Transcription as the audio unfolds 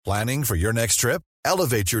Planning for your next trip?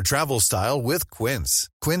 Elevate your travel style with Quince.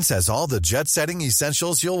 Quince has all the jet-setting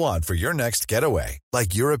essentials you'll want for your next getaway,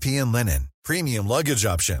 like European linen, premium luggage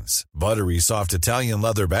options, buttery soft Italian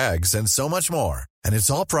leather bags, and so much more. And it's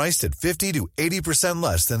all priced at 50 to 80%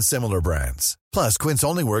 less than similar brands. Plus, Quince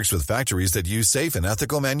only works with factories that use safe and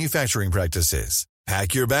ethical manufacturing practices.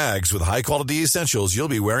 Pack your bags with high-quality essentials you'll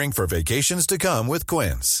be wearing for vacations to come with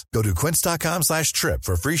Quince. Go to quince.com/trip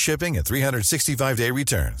for free shipping and 365-day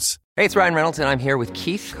returns. Hey, it's Ryan Reynolds, and I'm here with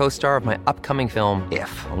Keith, co-star of my upcoming film,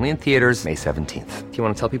 If, only in theaters May 17th. Do you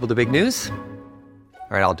want to tell people the big news?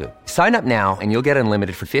 All right, I'll do it. Sign up now and you'll get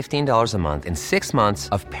unlimited for $15 a month and 6 months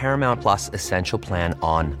of Paramount Plus Essential Plan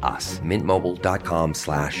on us.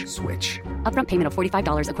 Mintmobile.com/switch. Upfront payment of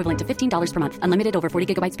 $45 equivalent to $15 per month. Unlimited over 40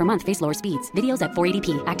 gigabytes per month. Face lower speeds. Videos at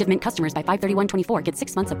 480p. Active Mint customers by 531.24 get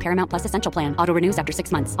 6 months of Paramount Plus Essential Plan. Auto renews after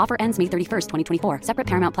 6 months. Offer ends May 31st, 2024. Separate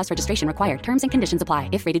Paramount Plus registration required. Terms and conditions apply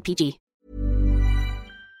if rated PG.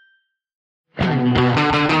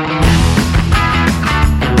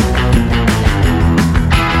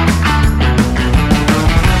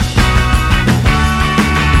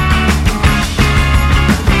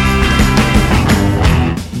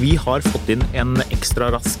 Vi har fått inn en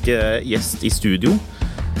ekstra rask gjest I studio.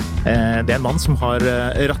 Det en mann som har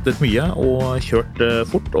rattet mye og kjørt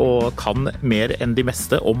fort og kan mer enn de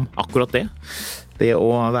meste om akkurat det. Det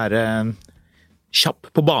å være kjapp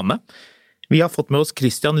på bane. Vi har fått med oss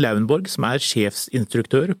Christian Lauenborg, som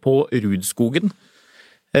sjefsinstruktør på Rudskogen.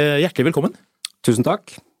 Hjertelig velkommen. Tusen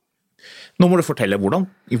takk. Nå må du fortelle hvordan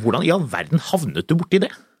I all verden havnet du borti det?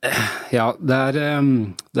 Ja, det er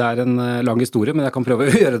en lang historie, men jeg kan prøve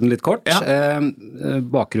å gjøre den litt kort. Ja.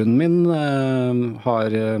 Bakgrunnen min har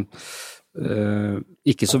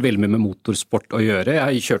ikke så veldig mye med motorsport å gjøre. Jeg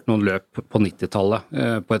har kjørt noen løp på 90-tallet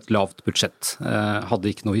på et lavt budsjett. Hadde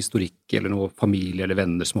ikke noe historikk eller noe familie eller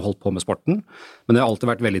venner som holdt på med sporten, men jeg har alltid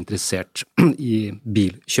vært veldig interessert I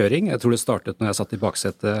bilkjøring. Jeg tror det startet når jeg satt I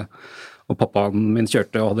baksetet og pappaen min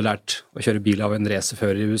kjørte og hadde lært å kjøre bil av en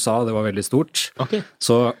racerfører I USA. Det var veldig stort. Okay.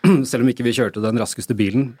 Så selv om ikke vi kjørte den raskeste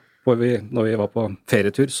bilen når vi var på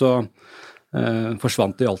ferietur, så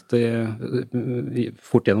forsvant de alltid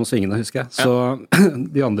fort gjennom svingene, husker jeg. Så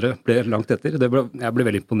de andre ble langt etter. Jeg ble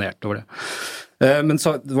veldig imponert over det. Men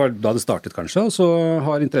så, det var da det startet kanskje, og så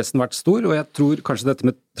har interessen vært stor, og jeg tror kanskje dette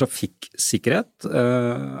med trafikksikkerhet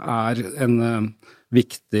en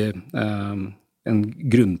viktig en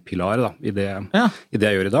grunnpilar da, I det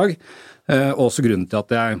jeg gjør I dag. Og også grunnen til at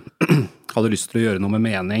jeg hadde lyst til å gjøre noe med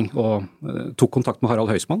mening, og tok kontakt med Harald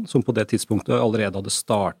Høismann, som på det tidspunktet allerede hadde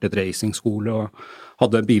startet racingskole, og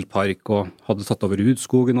hadde bilpark, og hadde tatt over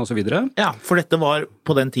Rudskogen og så videre. Ja, for dette var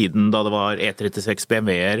på den tiden da det var E36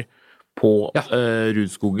 BMW-er på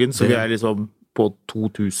Rudskogen, så vi liksom på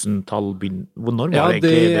 2000-tall. Når var det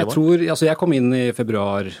egentlig det var? Jeg kom inn I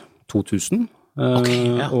februar 2000,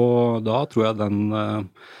 Okay, ja. Og da tror jeg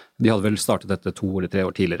de hadde vel startet dette 2 eller 3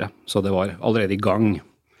 år tidligere, så det var allerede I gang.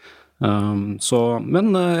 Så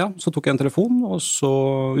tok jeg en telefon, og så,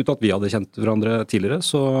 uten at vi hadde kjent hverandre tidligere,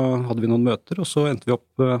 så hadde vi noen møter, og så endte vi opp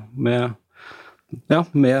med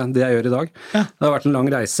det jeg gjør I dag. Ja. Det har vært en lang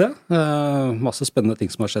reise, masse spennende ting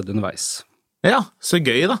som har skjedd underveis. Ja, så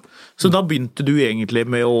gøy da. Så da begynte du egentlig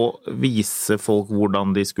med å vise folk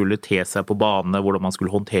hvordan de skulle te seg på bane, hvordan man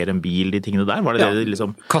skulle håndtere en bil, de tingene der? Var det det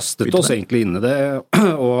liksom? Kastet oss egentlig inn I det,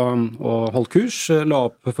 og holdt kurs, la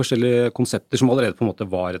opp forskjellige konsepter som allerede på en måte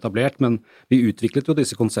var etablert, men vi utviklet jo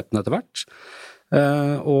disse konseptene etter hvert.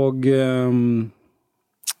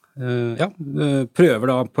 Prøver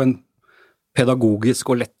da på en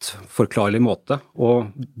pedagogisk og lett forklarlig måte å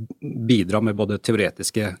bidra med både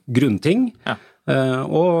teoretiske grunnting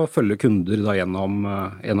og følge kunder da gjennom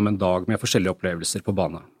en dag med forskjellige opplevelser på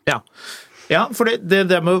bane. Ja, for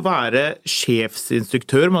det med å være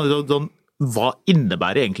sjefsinstruktør, hva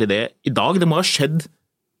innebærer egentlig det I dag? Det må ha skjedd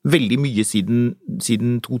veldig mye siden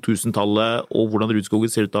 2000-tallet, og hvordan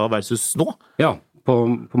Rudskogen ser ut da versus nå? Ja,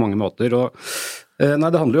 på mange måter, og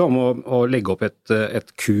det handler jo om å legge opp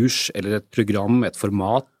et kurs eller et program, et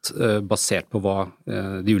format basert på hva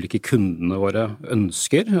de ulike kundene våre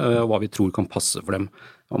ønsker, og hva vi tror kan passe for dem.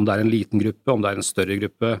 Om det en liten gruppe, om det en større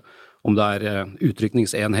gruppe, om det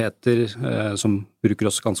utrykningsenheter som bruker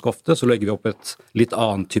oss ganske ofte, så legger vi opp et litt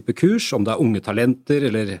annen type kurs, om det unge talenter,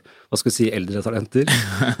 eller hva skal vi si, eldre talenter,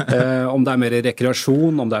 om det mer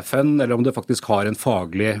rekreasjon, om det fun, eller om det faktisk har en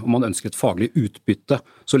faglig, om man ønsker et faglig utbytte,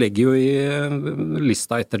 så legger jo I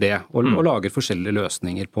lista etter det, og lager forskjellige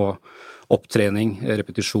løsninger på opptrening,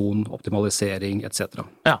 repetisjon, optimalisering, etc.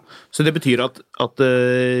 Ja, så det betyr at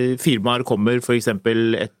firmaer kommer, for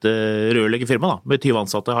eksempel et rørleggerfirma da, med 20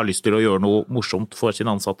 ansatte, har lyst til å gjøre noe morsomt for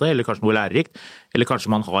sine ansatte, eller kanskje noe lærerikt, eller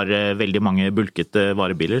kanskje man har veldig mange bulkete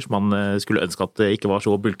varebiler som man skulle ønske at det ikke var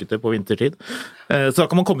så bulkete på vintertid. Så da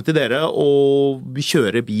kan man komme til dere og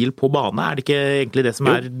kjøre bil på bane. Er det ikke egentlig det som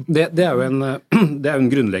er... Jo, det er jo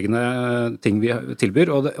en grunnleggende ting vi tilbyr,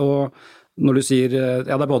 og når du sier,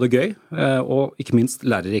 ja, det er både gøy og ikke minst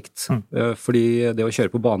lærerikt, fordi det å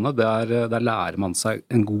kjøre på bane, der lærer man seg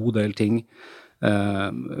en god del ting,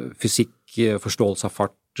 fysikk, forståelse av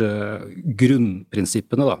fart,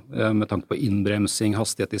 grunnprinsippene da, med tanke på innbremsing,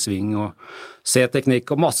 hastighet i sving og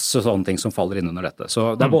C-teknikk og masse sånne ting som faller inn under dette.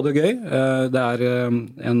 Så det er både gøy, det er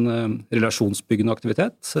en relasjonsbyggende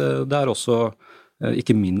aktivitet, det er også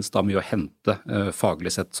ikke minst da mye å hente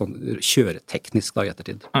faglig sett, sånn kjøreteknisk da i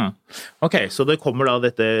ettertid. Ok, så det kommer da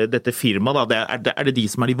dette firmaet da, er det de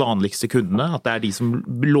som er de vanligste kundene? At det er de som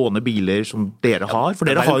låner biler som dere har? For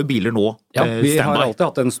dere har jo biler nå, ja, vi standby. har alltid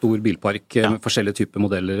hatt en stor bilpark med forskjellige typer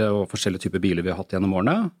modeller og forskjellige typer biler vi har hatt gjennom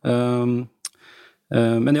årene.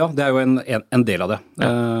 Men ja, det er jo en del av det.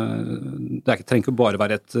 Det trenger ikke bare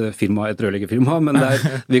være et firma, et rørleggerfirma, men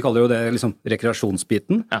vi kaller jo det liksom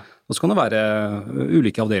rekreasjonsbiten. Og så kan det være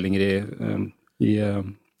ulike avdelinger i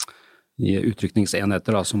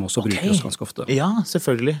utrykningsenheter da, som også brukes ganske ofte. Ja,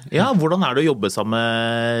 selvfølgelig. Ja, hvordan er det å jobbe sammen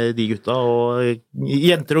med de gutta og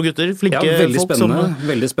jenter og gutter, flinke folk? Ja,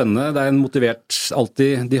 veldig spennende. Det er en motivert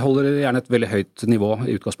alltid, de holder gjerne et veldig høyt nivå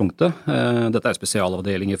i utgangspunktet. Dette er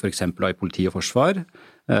spesialavdelinger for eksempel i politi og forsvar,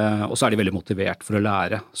 og så er de veldig motivert for å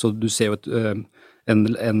lære. Så du ser jo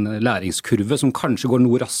en læringskurve som kanskje går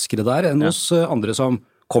noe raskere der enn hos andre som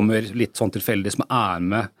kommer litt sånn tilfeldig, som er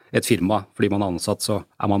med et firma, fordi man er ansatt, så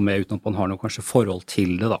er man med uten at man har noe kanskje forhold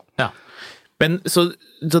til det da. Ja, men så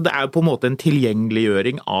det er jo på en måte en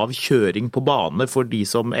tilgjengeliggjøring av kjøring på bane for de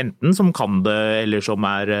som enten som kan det, eller som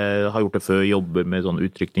har gjort det før, jobber med sånn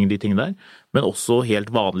utrykning, de tingene der, men også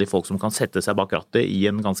helt vanlige folk som kan sette seg bak rattet i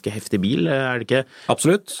en ganske heftig bil, er det ikke?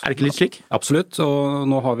 Absolutt. Er det ikke litt slik? Absolutt, og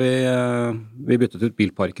nå har vi byttet ut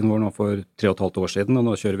bilparken vår nå for 3,5 år siden,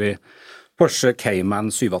 og nå kjører vi Porsche Cayman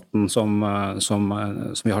 718 som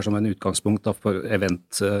vi har som en utgangspunkt da, for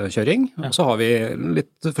eventkjøring. Og så har vi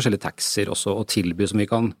litt forskjellige taxier også å tilby som vi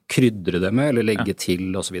kan krydre det med eller legge til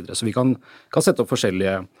og så videre. Så vi kan sette opp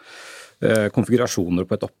forskjellige konfigurasjoner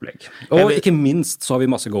på et opplegg. Og ikke minst så har vi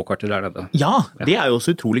masse go-karter der nede. Ja, det er jo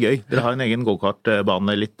også utrolig gøy. Dere har en egen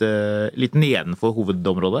go-kartbane litt nedenfor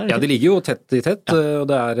hovedområdet. Ja, de ligger jo tett i tett, og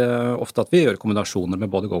det er ofte at vi gjør kombinasjoner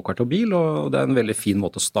med både go-kart og bil, og det er en veldig fin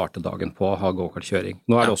måte å starte dagen på å ha go-kartkjøring.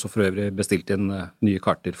 Nå er det også for øvrig bestilt inn nye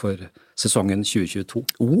karter for sesongen 2022.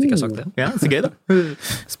 Fikk jeg sagt det? Ja, så gøy da.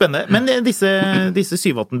 Spennende. Men disse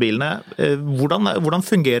 718-bilene, hvordan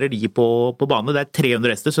fungerer de på bane? Det er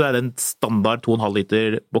 300 hester, så det er en standard 2,5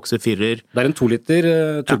 liter bokser-firer. Det er en 2 liter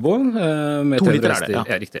turbo med 300 hester.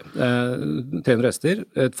 Ja, riktig. 300 hester,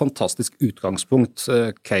 et fantastisk utgangspunkt.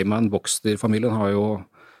 Cayman Boxster-familien har jo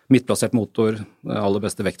midtplassert motor, aller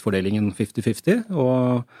beste vektfordelingen 50-50,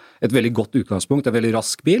 og et veldig godt utgangspunkt, en veldig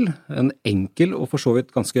rask bil, en enkel og for så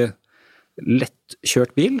vidt ganske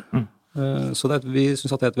lettkjørt bil. Så vi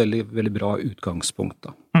synes at det er et veldig, veldig bra utgangspunkt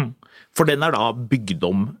da. For den er da bygd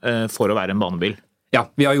om for å være en banebil? Ja,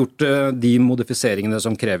 vi har gjort de modifiseringene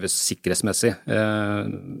som kreves sikkerhetsmessig.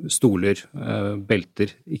 Stoler,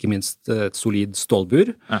 belter, ikke minst et solid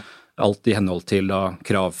stålbur. Alt i henhold til da,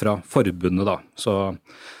 krav fra forbundet da. Så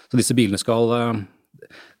disse bilene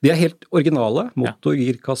de er helt originale. Motor,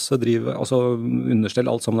 girkasse, drive, altså understell,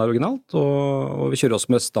 alt sammen er originalt. Og vi kjører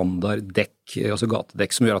også med standard dekk, altså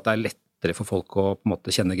gatedekk, som gjør at det er lettere for folk å på en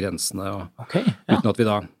måte kjenne grensene. Uten at vi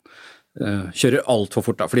da kjører alt for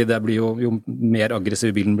fort da, fordi det blir jo mer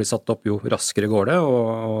aggressiv bilen blir satt opp, jo raskere går det,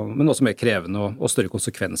 men også mer krevende og større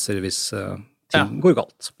konsekvenser hvis ting går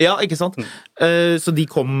galt. Ja, ikke sant? Så de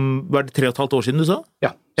kom, var det 3,5 år siden du sa?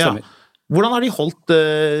 Ja, stemmer. Hvordan har de holdt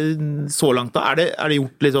så langt da? Er det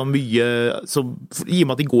gjort liksom mye, i og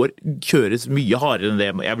med at de kjøres mye hardere enn det,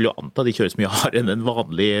 jeg vil jo anta de kjøres mye hardere enn en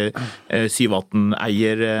vanlig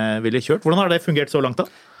 718-eier ville kjørt. Hvordan har det fungert så langt da?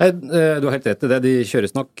 Du har helt rett i det, de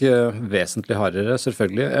kjøres nok vesentlig hardere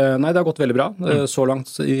selvfølgelig. Nei, det har gått veldig bra. Så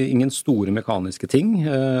langt ingen store mekaniske ting,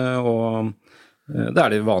 og det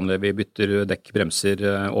er det vanlige, vi bytter dekk, bremser,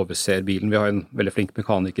 overser bilen. Vi har en veldig flink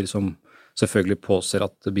mekaniker som selvfølgelig påser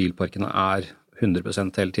at bilparkene er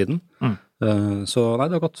 100% hele tiden. Så nei,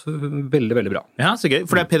 det har gått veldig, veldig bra. Ja, så gøy.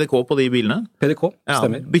 For det PDK på de bilene? PDK,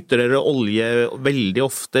 stemmer. Bytter dere olje veldig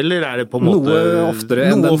ofte, eller det på en måte... Noe oftere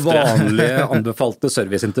enn den vanlige anbefalte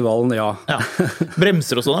serviceintervallen, ja.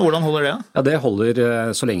 Bremser og sånn, hvordan holder det? Ja, det holder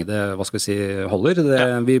så lenge det, holder.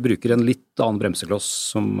 Vi bruker en litt annen bremsekloss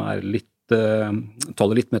som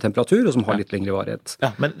tåler litt mer temperatur, og som har litt lengre varighet.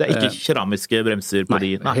 Ja, men det ikke keramiske bremser på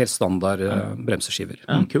de? Nei, helt standard bremseskiver.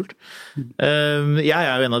 Ja, kult. Jeg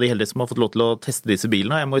jo en av de heldige som har fått lov til å teste disse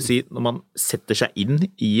bilene, og jeg må jo si, når man setter seg inn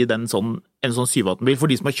i en sånn 718-bil, for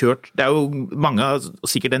de som har kjørt, det jo mange,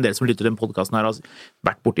 sikkert en del som lytter til den podcasten her, har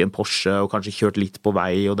vært borti en Porsche og kanskje kjørt litt på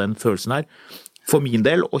vei, og den følelsen her. For min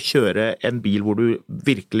del, å kjøre en bil hvor du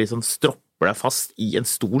virkelig sånn stropper deg fast i en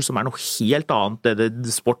stol som noe helt annet, det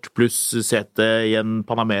sport pluss sete i en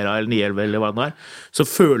Panamera eller 911 eller hva det så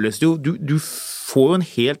føles det jo, du får jo en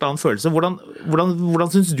helt annen følelse. Hvordan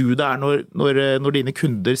synes du det når dine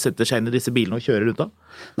kunder setter seg inn i disse bilene og kjører rundt da?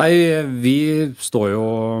 Nei, vi står jo,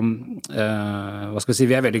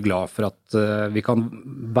 vi veldig glad for at vi kan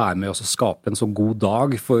være med oss og skape en så god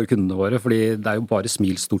dag for kundene våre, fordi det jo bare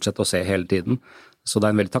smil stort sett å se hele tiden. Så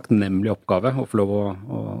det en veldig takknemlig oppgave å få lov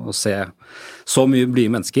å se så mye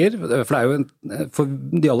blide mennesker. For det jo for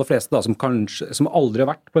de aller fleste da, som aldri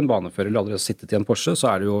har vært på en banefører eller aldri har sittet i en Porsche,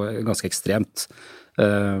 så det jo ganske ekstremt.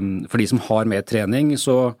 For de som har mer trening,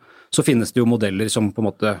 så finnes det jo modeller som på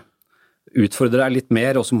en måte utfordrer deg litt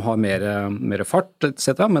mer, og som har mer fart,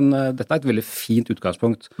 etc. Men dette et veldig fint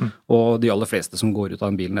utgangspunkt. Og de aller fleste som går ut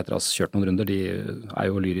av en bilen etter å ha kjørt noen runder, de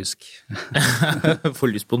jo lyrisk.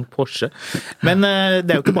 Får lyst på en Porsche. Men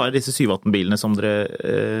det jo ikke bare disse 718-bilene som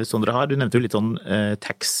dere har. Du nevnte jo litt sånn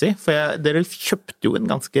taxi, for dere kjøpte jo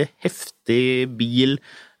en ganske heftig bil.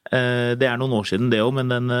 Det noen år siden det også, men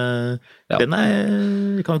den kan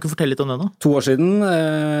du ikke fortelle litt om den da? 2 år siden,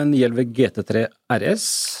 911 GT3 RS.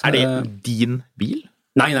 Det din bil?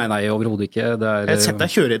 Nei, overhodet ikke. Jeg har sett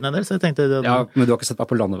deg kjøre inn en del, så jeg tenkte... Ja, men du har ikke sett meg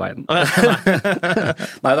på landeveien.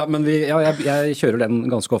 Neida, men jeg kjører den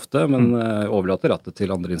ganske ofte, men overlater rattet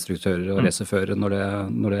til andre instruktører og racerførere når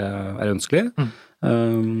det ønskelig.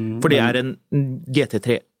 For det en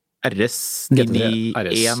GT3 RS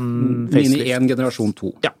 991 991 generasjon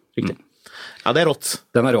 2. Ja, riktig. Ja, det rått.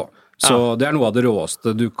 Den rå. Så det noe av det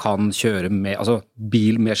råeste du kan kjøre med, altså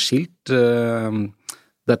bil med skilt.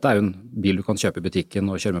 Dette jo en bil du kan kjøpe i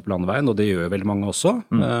butikken og kjøre med på landeveien, og det gjør veldig mange også.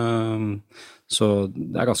 Så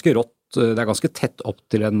det ganske rått. Det ganske tett opp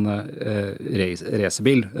til en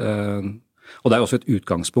racerbil. Og det jo også et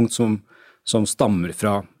utgangspunkt som stammer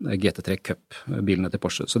fra GT3 Cup-bilene til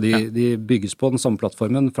Porsche. Så de bygges på den samme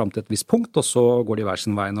plattformen frem til et visst punkt, og så går de hver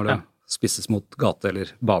sin vei når det spisses mot gate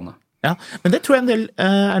eller bane. Ja, men det tror jeg en del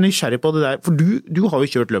nysgjerrig på det der, for du har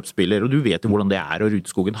jo kjørt løpsbiler, og du vet jo hvordan det og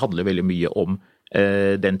Ruteskogen handler veldig mye om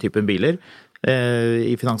den typen biler.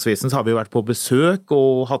 I Finansvesen så har vi jo vært på besøk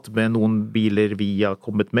og hatt med noen biler vi har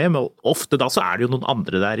kommet med, men ofte da så det jo noen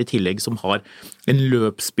andre der i tillegg som har en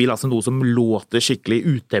løpsbil, altså noe som låter skikkelig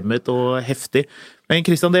utemmet og heftig. Men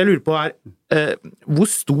Christian, det jeg lurer på hvor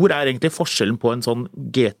stor egentlig forskjellen på en sånn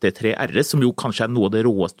GT3 RS, som jo kanskje noe av det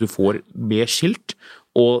råeste du får med skilt,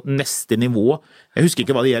 og neste nivå? Jeg husker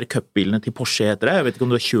ikke hva de cupbilene til Porsche heter, jeg vet ikke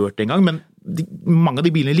om du har kjørt en gang, men mange av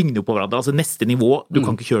de bilene ligner jo på hverandre, altså neste nivå, du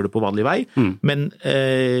kan ikke kjøre det på vanlig vei, men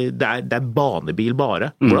det banebil bare.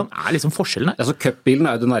 Hvordan liksom forskjellen her? Altså cupbilen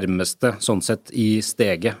jo det nærmeste sånn sett i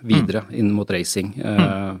steget videre inn mot racing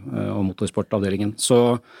og motorsportavdelingen.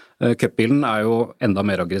 Så cupbilen jo enda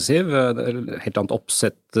mer aggressiv, helt annet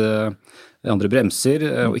oppsett, andre bremser,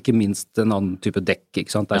 og ikke minst en annen type dekk,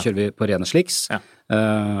 ikke sant? Der kjører vi på rene slicks.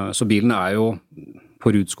 Så bilen jo på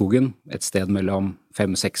Rudskogen et sted mellom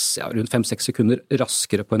rundt 5-6 sekunder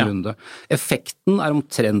raskere på en runde. Effekten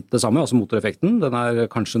omtrent det samme, altså motoreffekten. Den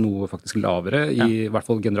kanskje noe faktisk lavere, i hvert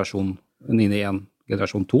fall generasjon 991,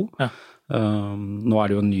 generasjon 2. Nå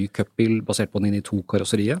det jo en ny cupbil basert på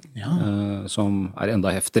 992-karosseriet, som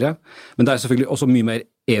enda heftigere. Men det selvfølgelig også mye mer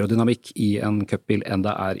aerodynamikk i en cupbil enn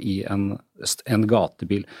det i en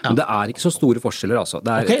gatebil. Men det ikke så store forskjeller, altså.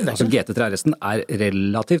 Altså GT3 RS-en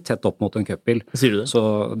relativt tett opp mot en cupbil. Sier du det? Så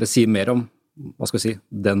det sier mer om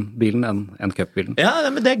den bilen enn cupbilen. Ja,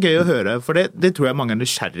 men det gøy å høre, for det tror jeg mange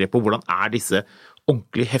nysgjerrige på. Hvordan disse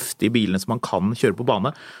ordentlig heftige bilene som man kan kjøre på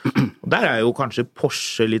bane? Og der jo kanskje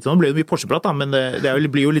Porsche litt sånn, nå ble det mye Porsche-prat da, men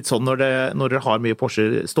det blir jo litt sånn når dere har mye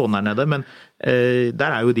Porsche stående her nede, men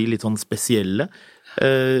der jo de litt sånn spesielle.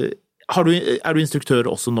 Du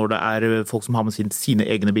instruktør også når det folk som har med sine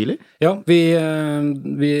egne biler? Ja, vi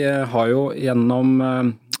har jo gjennom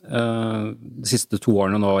de siste 2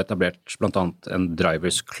 årene nå etablert blant annet en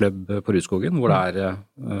drivers club på Rudskogen, hvor det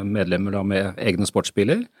medlemmer da med egne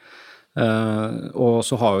sportsbiler. Og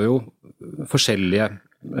så har jo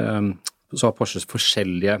så har Porsche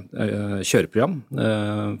forskjellige kjøreprogram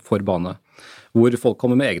for bane, hvor folk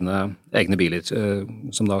kommer med egne biler,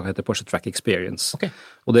 som da heter Porsche Track Experience. Okay.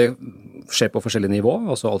 Og det skjer på forskjellige nivå,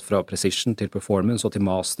 altså alt fra precision til performance og til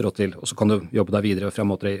master, og så kan du jobbe deg videre frem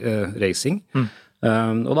mot racing.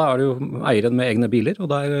 Og da det jo eieren med egne biler,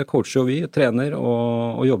 og der coacher vi, trener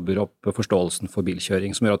og jobber opp forståelsen for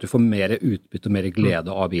bilkjøring, som gjør at du får mer utbytte og mer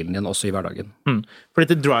glede av bilen din, også i hverdagen. For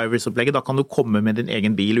dette drivers-opplegget, da kan du komme med din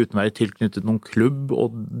egen bil uten å være tilknyttet noen klubb,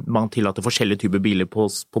 og man tillater forskjellige typer biler på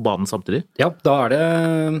banen samtidig? Ja, da det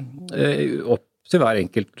opp til hver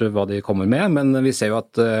enkelt hva de kommer med, men vi ser jo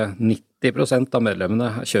at 90% av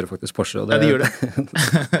medlemmene kjører faktisk Porsche. Og ja, de gjør det.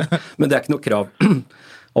 Men det ikke noe krav.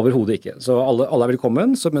 Overhodet ikke. Så alle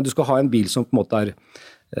velkommen, men du skal ha en bil som på en måte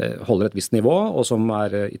holder et visst nivå, og som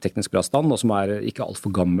i teknisk bra stand, og som ikke alt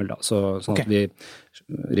for gammel. Da. Sånn at vi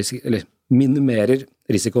minimerer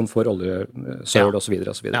risikoen for oljesøl og så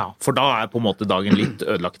videre. Ja, for da på en måte dagen litt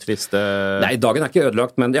ødelagt hvis det... Nei, dagen ikke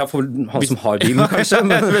ødelagt, men for han som har bilen kanskje.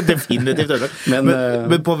 Men... Definitivt ødelagt.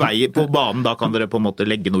 Men på banen da kan dere på en måte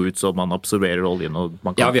legge noe ut så man absorberer oljen? Og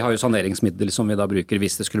man kan... Ja, vi har jo saneringsmiddel som vi da bruker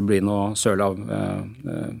hvis det skulle bli noe søl av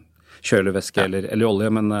kjølevæske eller olje,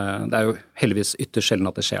 men det jo heldigvis ytterst sjelden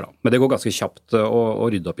at det skjer da. Men det går ganske kjapt å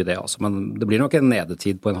rydde opp i det, altså. Men det blir nok en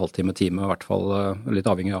nedetid på en halvtime, i hvert fall litt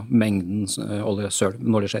avhengig av mengden oljesøl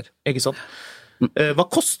når det skjer. Ikke sant? Hva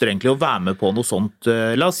koster egentlig å være med på noe sånt?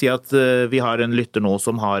 La oss si at vi har en lytter nå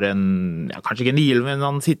som har kanskje ikke en Niel, men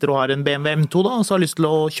han sitter og har en BMW M2 da, og så har lyst til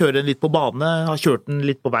å kjøre den litt på bane, har kjørt den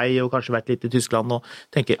litt på vei og kanskje vært litt i Tyskland og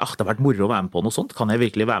tenker, det har vært moro å være med på noe sånt. Kan jeg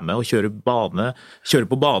virkelig være med og kjøre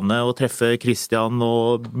på bane og treffe Christian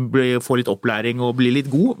og få litt opplæring og bli litt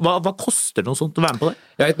god? Hva koster noe sånt å være med på det?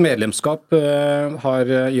 Ja, et medlemskap har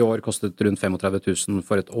i år kostet rundt 35 000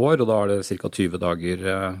 for et år, og da det ca. 20 dager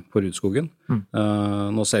på Rudskogen.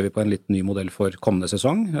 Nå ser vi på en litt ny modell for kommende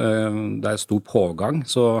sesong. Det stor pågang,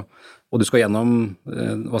 og du skal gjennom,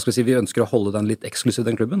 vi ønsker å holde den litt eksklusiv,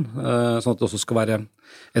 den klubben, sånn at det også skal være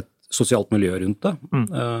et sosialt miljø rundt det.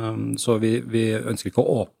 Så vi ønsker ikke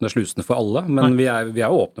å åpne slusene for alle, men vi er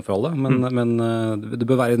jo åpne for alle, men det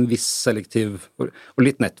bør være en viss selektiv og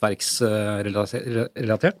litt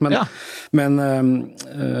nettverksrelatert,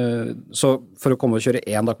 så for å komme og kjøre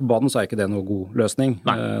en dag på banen, så ikke det noe god løsning.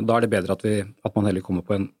 Da det bedre at man heller kommer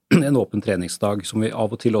på en åpen treningsdag, som vi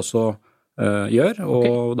av og til også gjør,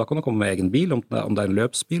 og da kan du komme med egen bil, om det en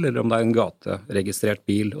løpsbil, eller om det en gateregistrert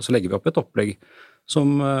bil, og så legger vi opp et opplegg som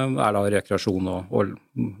da rekreasjon og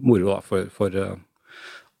moro da, for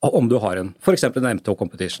om du har for eksempel en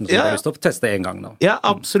M2-competition som du har lyst til å teste en gang da. Ja,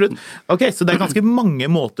 absolutt. Ok, så det ganske mange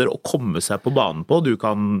måter å komme seg på banen på. Du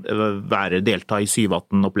kan delta i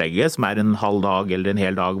 7-18-opplegget, som en halv dag eller en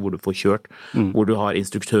hel dag hvor du får kjørt, hvor du har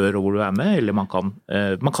instruktør og hvor du med, eller man kan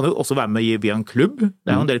jo også være med via en klubb.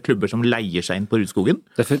 Det jo en del klubber som leier seg inn på Rudskogen.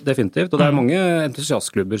 Definitivt, og det mange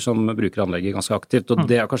entusiastklubber som bruker anlegget ganske aktivt, og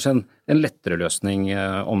det kanskje en lettere løsning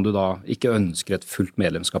om du da ikke ønsker et fullt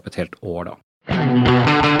medlemskap et helt år da.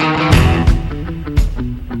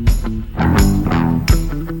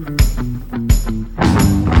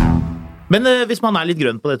 Men hvis man litt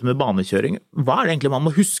grønn på dette med banekjøring, hva det egentlig man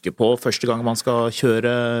må huske på første gang man skal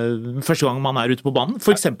kjøre, første gang man ute på banen?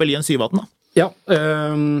 For eksempel i en 7-18 da? Ja,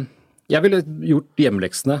 jeg ville gjort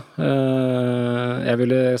hjemmeleksene. Jeg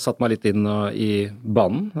ville satt meg litt inn i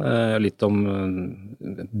banen, litt om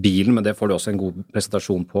bilen, men det får du også en god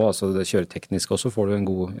presentasjon på, altså det kjøreteknisk også får du en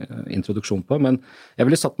god introduksjon på, men jeg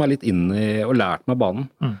ville satt meg litt inn i og lært meg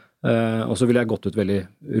banen. Og så ville jeg gått ut veldig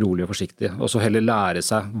rolig og forsiktig, og så heller lære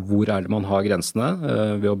seg hvor det man har grensene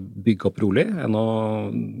ved å bygge opp rolig, enn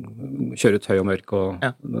å kjøre ut høy og mørk og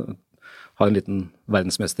ha en liten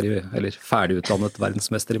verdensmester eller ferdigutdannet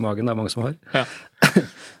verdensmester i magen, det mange som har. Ja.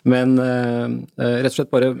 Men rett og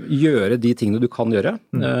slett bare gjøre de tingene du kan gjøre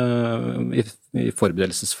i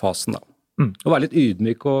forberedelsesfasen da. Og være litt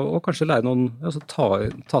ydmyk og kanskje lære noen, altså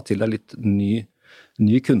ta til deg litt ny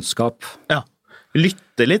kunnskap. Ja.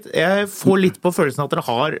 Lytte litt. Jeg får litt på følelsen at dere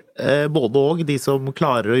har både og de som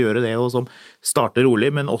klarer å gjøre det og som starter rolig,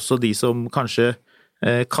 men også de som kanskje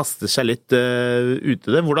kaster seg litt ut i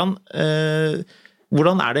det. Hvordan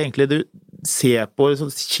det egentlig du ser på,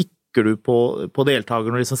 kikker du på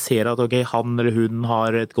deltakerne og liksom ser at ok, han eller hun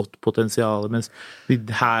har et godt potensial, mens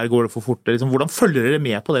her går det for fort. Liksom, hvordan følger dere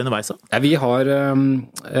med på det underveis? Ja, vi har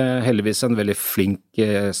heldigvis en veldig flink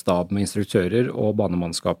stab med instruktører og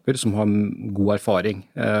banemannskaper som har god erfaring,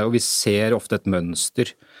 og vi ser ofte et mønster.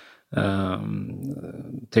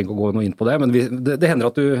 Trenger ikke å gå noe inn på det, men det hender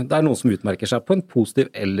at det noen som utmerker seg på en positiv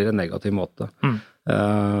eller en negativ måte.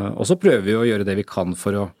 Og så prøver vi å gjøre det vi kan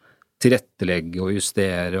for å tilrettelegge og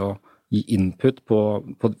justere og gi input for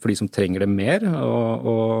de som trenger det mer,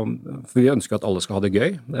 for vi ønsker at alle skal ha det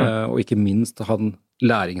gøy, og ikke minst ha den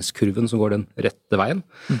læringskurven som går den rette veien.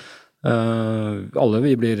 Alle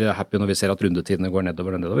vi blir happy når vi ser at rundetidene går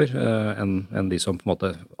nedover enn de som på en måte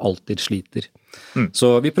alltid sliter.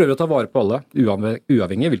 Så vi prøver å ta vare på alle,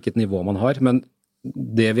 uavhengig hvilket nivå man har, men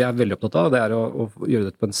det vi er veldig opptatt av, det er å gjøre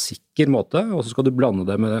det på en sikker måte, og så skal du blande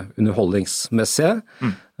det med det underholdningsmessige.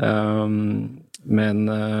 Men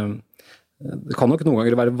det kan nok noen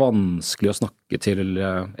ganger være vanskelig å snakke til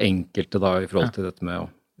enkelte da, i forhold til dette med å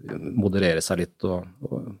moderere seg litt og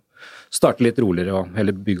starte litt roligere og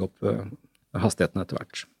heller bygge opp hastigheten etter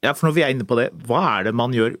hvert. Ja, for når vi er inne på det, hva er det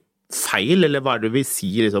man gjør feil, eller hva er det vi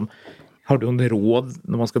sier liksom? Har du noen råd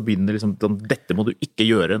når man skal begynne, liksom, dette må du ikke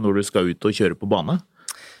gjøre når du skal ut og kjøre på bane?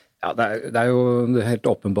 Ja, det er jo det helt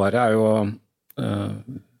åpenbare er jo å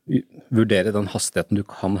vurdere den hastigheten du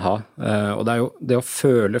kan ha. Og det er jo det å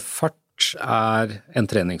føle fart er en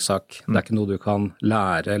treningssak. Det er ikke noe du kan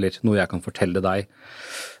lære, eller noe jeg kan fortelle deg.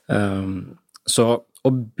 Så å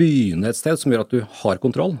begynne et sted som gjør at du har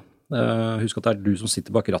kontroll, husk at det er du som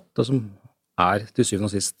sitter bak rattet som er til syvende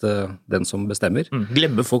og sist den som bestemmer.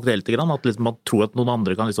 Glemmer folk det hele grann? At liksom, man tror at noen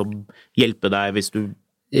andre kan liksom hjelpe deg hvis du...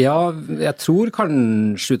 Ja, jeg tror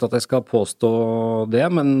kanskje ut at jeg skal påstå det,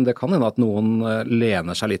 men det kan hende at noen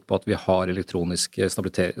lener seg litt på at vi har elektronisk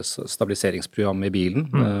stabiliseringsprogram i bilen.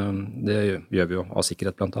 Det gjør vi jo av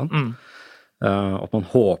sikkerhet blant annet. At man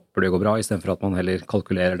håper det går bra, i stedet for at man heller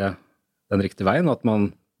kalkulerer det den riktige veien, og at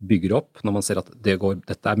man bygger opp når man ser at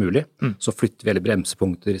dette er mulig. Så flytter vi hele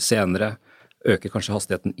bremsepunkter senere, øker kanskje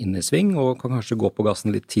hastigheten inn i sving, og kan kanskje gå på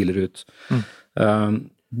gassen litt tidligere ut.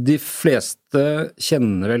 De fleste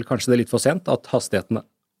kjenner vel kanskje det litt for sent, at hastigheten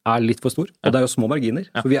er litt for stor, og det er jo små marginer,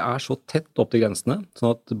 for vi er så tett opp til grensene,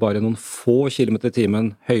 sånn at bare noen få kilometer i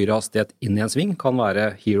timen høyere hastighet inn i en sving kan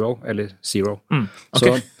være hero eller zero.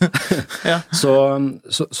 Okay.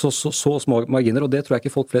 Så små marginer, og det tror jeg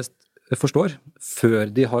ikke folk flest forstår før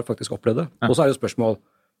de har faktisk opplevd det. Og så er det jo spørsmål,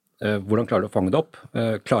 hvordan klarer du å fange det opp?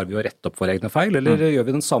 Klarer vi å rette opp for egne feil, eller gjør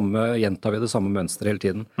vi gjentar vi det samme mønsteret hele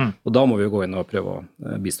tiden? Og da må vi jo gå inn og prøve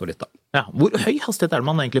å bistå litt da. Ja, hvor høy hastighet er det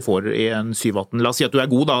man egentlig får i en 718? La oss si at du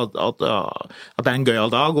er god da, at det er en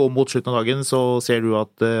gøyal dag, og mot slutten av dagen så ser du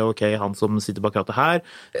at ok, han som sitter bak rattet her,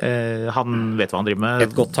 han vet hva han driver med.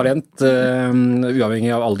 Et godt talent,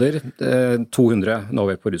 uavhengig av alder, 200 nå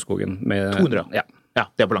ved på Rudskogen. 200? Ja. Ja,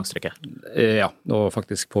 det er på langstrekket. Ja, og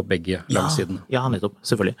faktisk på begge langsidene. Ja, nettopp,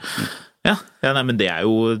 selvfølgelig. Ja, nei, men det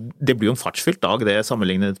blir jo en fartsfylt dag, det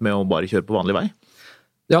sammenlignet med å bare kjøre på vanlig vei.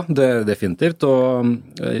 Ja, det er definitivt, og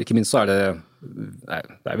ikke minst så det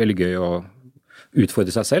er veldig gøy å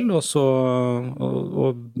utfordre seg selv,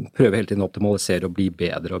 og prøve hele tiden å optimalisere og bli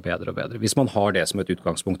bedre og bedre og bedre. Hvis man har det som et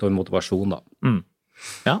utgangspunkt og en motivasjon da.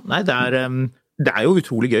 Ja, nei, det er jo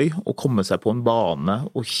utrolig gøy å komme seg på en bane,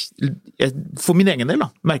 og for min egen del da,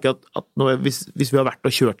 merker jeg at hvis vi har vært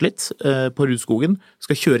og kjørt litt på Rudskogen,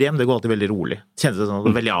 skal kjøre hjem, det går alltid veldig rolig. Kjennes det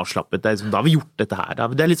sånn, veldig avslappet, da har vi gjort dette her.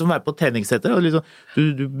 Det er litt som å være på treningssenter, og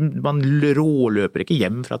liksom, man råløper ikke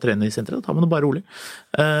hjem fra treningssenteret, da tar man det bare rolig.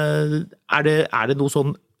 Er det noe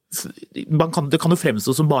sånn, det kan jo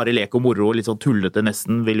fremstå som bare lek og moro og litt sånn tullete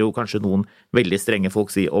nesten, vil jo kanskje noen veldig strenge folk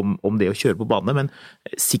si om det å kjøre på bane, men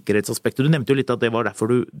sikkerhetsaspektet, du nevnte jo litt at det var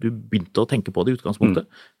derfor du begynte å tenke på det i utgangspunktet.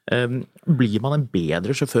 Blir man en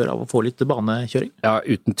bedre sjåfør av å få litt banekjøring? Ja,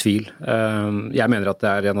 uten tvil. Jeg mener at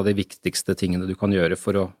det er en av de viktigste tingene du kan gjøre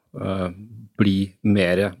for å bli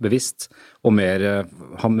mer bevisst og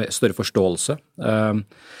ha større forståelse.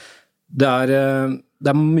 Det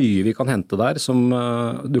er mye vi kan hente der som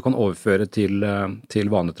du kan overføre til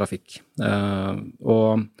vanlig trafikk.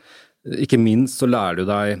 Og ikke minst så lærer du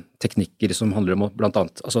deg teknikker som handler om blant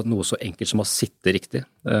annet noe så enkelt som å sitte riktig,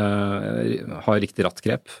 ha riktig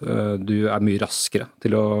rattgrep. Du er mye raskere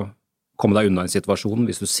til å komme deg unna en situasjon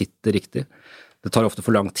hvis du sitter riktig. Det tar ofte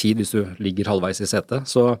for lang tid hvis du ligger halvveis i setet,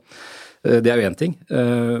 så det er jo en ting.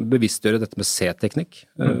 Bevisstgjøre dette med se-teknikk.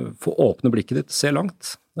 Få åpne blikket ditt, se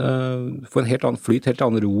langt. Få en helt annen flyt, helt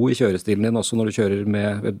annen ro i kjørestilen din også når du kjører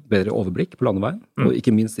med bedre overblikk på landeveien. Og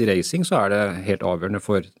ikke minst i racing så er det helt avgjørende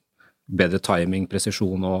for bedre timing,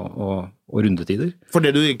 presisjon og rundetider. For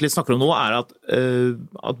det du egentlig snakker om nå er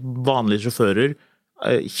at vanlige sjåfører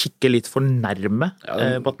kikker litt for nærme,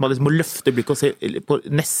 på at man liksom må løfte blikket og se på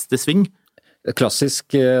neste sving.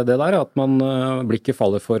 Klassisk det der er at blikket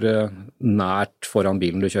faller for nært foran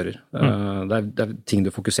bilen du kjører. Det er ting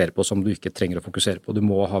du fokuserer på som du ikke trenger å fokusere på. Du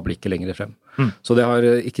må ha blikket lenger frem. Så det har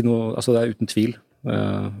ikke noe, det er uten tvil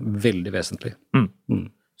veldig vesentlig.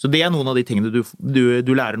 Så det noen av de tingene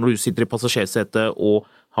du lærer når du sitter i passasjersetet og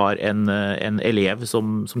har en elev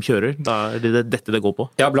som kjører. Da det dette det går på.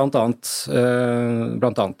 Ja, blant annet.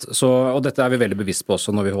 Så, og dette vi veldig bevisst på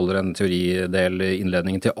også når vi holder en teoridel i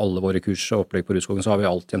innledningen til alle våre kurs og opplegg på Rudskogen, så har vi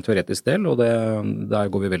alltid en teoretisk del, og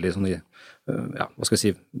der går vi veldig sånn i,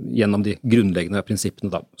 gjennom de grunnleggende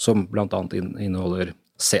prinsippene da, som blant annet inneholder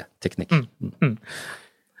C-teknikk.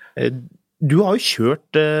 Du har jo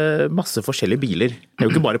kjørt masse forskjellige biler. Det jo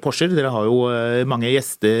ikke bare Porscher, dere har jo mange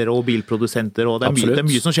gjester og bilprodusenter, og det er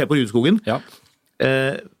mye som skjer på Rudskogen. Ja.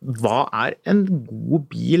 Hva en god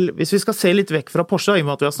bil, hvis vi skal se litt vekk fra Porsche, i og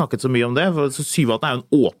med at vi har snakket så mye om det, så 718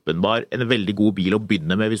 jo en veldig god bil å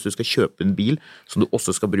begynne med hvis du skal kjøpe en bil som du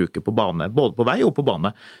også skal bruke på bane, både på vei og på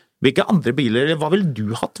bane. Hvilke andre biler, eller hva ville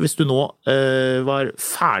du hatt hvis du nå var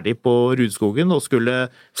ferdig på Rudskogen og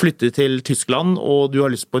skulle flytte til Tyskland, og du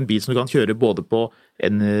har lyst på en bil som du kan kjøre både på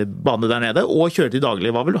en bane der nede og kjøre til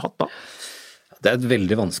daglig? Hva ville du hatt da? Det et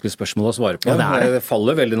veldig vanskelig spørsmål å svare på. Ja, det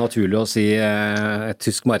faller veldig naturlig å si et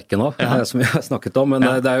tysk merke nå, som vi har snakket om, men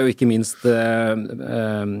det jo ikke minst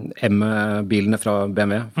M-bilene fra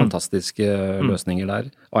BMW, fantastiske løsninger der.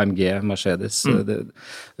 AMG, Mercedes,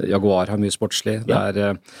 Jaguar har mye sportslig.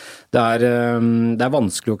 Det er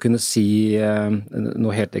vanskelig å kunne si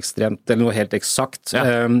noe helt ekstremt, eller noe helt eksakt.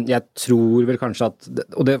 Jeg tror vel kanskje at,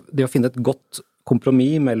 og det å finne et godt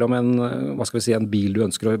kompromiss mellom en bil du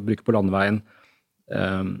ønsker å bruke på landeveien.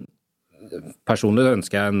 Personlig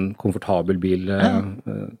ønsker jeg en komfortabel bil.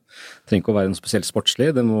 Trenger ikke å være en spesielt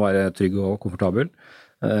sportslig, den må være trygg og komfortabel.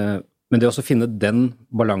 Men det å finne den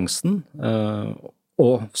balansen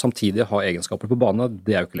og samtidig ha egenskaper på banen,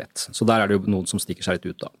 det jo ikke lett. Så der det jo noen som stikker seg litt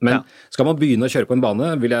ut da. Men skal man begynne å kjøre på en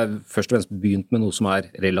bane, vil jeg først og fremst begynt med noe som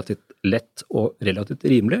relativt lett og relativt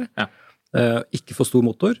rimelig. Ikke for stor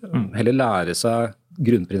motor, heller lære seg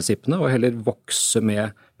grunnprinsippene og heller vokse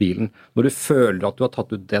med bilen. Når du føler at du har tatt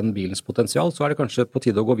ut den bilens potensial, så det kanskje på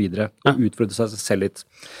tide å gå videre og utfordre seg selv litt.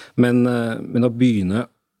 Men å begynne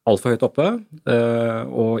alt for høyt oppe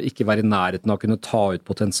og ikke være i nærheten av å kunne ta ut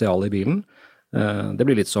potensial i bilen, det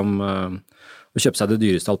blir litt som å kjøpe seg det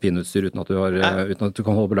dyreste alpinutstyr uten at du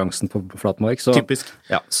kan holde balansen på flatmark. Typisk.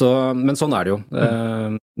 Ja, men sånn det jo.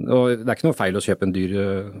 Og det ikke noe feil å kjøpe en dyr,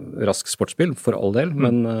 rask sportsbil, for all del,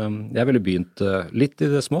 men jeg ville begynt litt i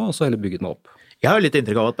det små, og så heller bygget meg opp. Jeg har litt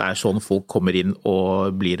inntrykk av at det sånn folk kommer inn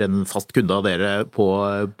og blir en fast kunde av dere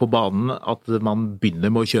på banen, at man begynner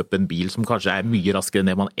med å kjøpe en bil som kanskje mye raskere enn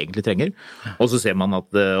det man egentlig trenger, og så ser man at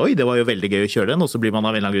oi, det var jo veldig gøy å kjøre den, og så blir man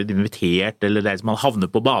av en eller annen grunn invitert, eller man havner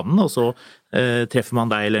på banen, og så treffer man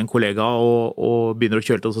deg eller en kollega og begynner å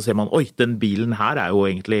kjøre til, og så ser man, oi, den bilen her jo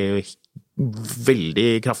egentlig veldig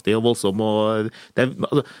kraftig og voldsom, og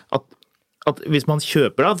at hvis man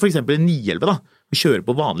kjøper da, for eksempel en 911 da, kjører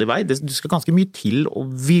på vanlig vei, det skal ganske mye til å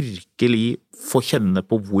virkelig få kjenne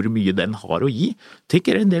på hvor mye den har å gi.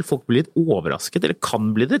 Tenker en del folk blir litt overrasket, eller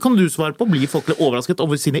kan bli det? Kan du svare på, blir folk litt overrasket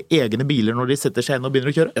over sine egne biler når de setter seg inn og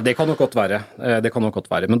begynner å kjøre? Ja, det kan nok godt være.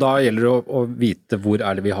 Men da gjelder det å vite hvor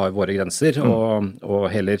det vi har våre grenser, og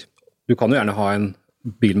heller, du kan jo gjerne ha en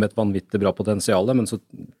bil med et vanvittig bra potensial, men så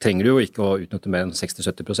trenger du jo ikke å utnytte mer enn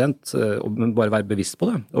 60-70%, men bare være bevisst på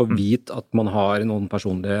det, og vite at man har noen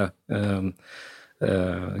personlige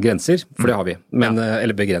grenser, for det har vi,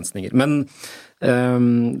 eller begrensninger. Men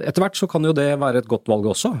etter hvert så kan jo det være et godt valg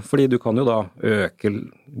også, fordi du kan jo da øke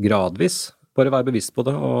gradvis, bare være bevisst på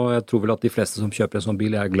det, og jeg tror vel at de fleste som kjøper en sånn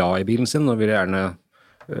bil glad i bilen sin, og vil gjerne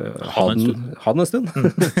ha den en stund.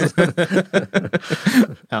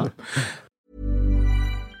 Ja.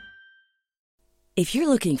 If you're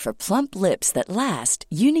looking for plump lips that last,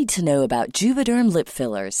 you need to know about Juvederm lip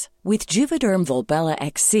fillers. With Juvederm Volbella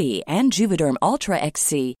XC and Juvederm Ultra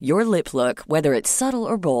XC, your lip look, whether it's subtle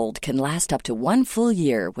or bold, can last up to 1 full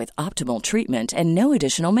year with optimal treatment and no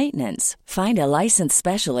additional maintenance. Find a licensed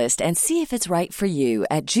specialist and see if it's right for you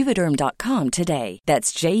at Juvederm.com today.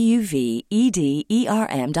 That's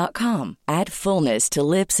JUVEDERM.com. Add fullness to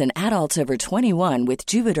lips in adults over 21 with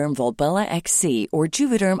Juvederm Volbella XC or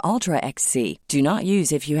Juvederm Ultra XC. Do not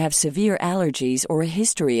use if you have severe allergies or a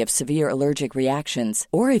history of severe allergic reactions,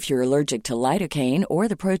 or if you're allergic to lidocaine or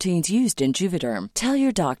the proteins used in Juvederm. Tell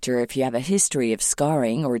your doctor if you have a history of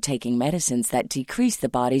scarring or taking medicines that decrease the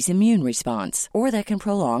body's immune response or that can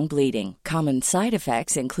prolong bleeding. Common side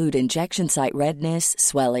effects include injection site redness,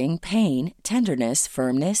 swelling, pain, tenderness,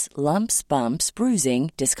 firmness, lumps, bumps,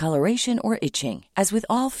 bruising, discoloration, or itching. As with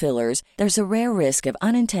all fillers, there's a rare risk of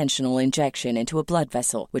unintentional injection into a blood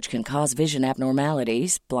vessel, which can cause vision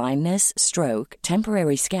abnormalities, blindness, stroke,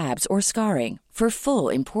 temporary scabs, or scarring. For full,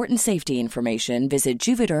 important safety information, visit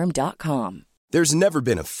Juvederm.com. There's never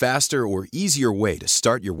been a faster or easier way to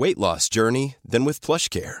start your weight loss journey than with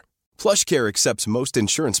PlushCare. PlushCare accepts most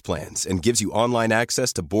insurance plans and gives you online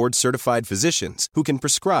access to board-certified physicians who can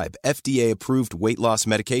prescribe FDA-approved weight loss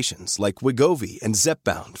medications like Wegovy and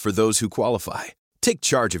Zepbound for those who qualify. Take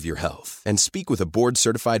charge of your health and speak with a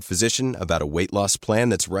board-certified physician about a weight loss plan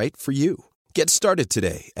that's right for you. Get started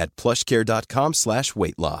today at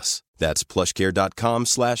plushcare.com/weight-loss. That's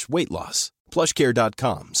plushcare.com/weight-loss.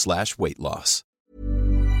 plushcare.com/weight-loss.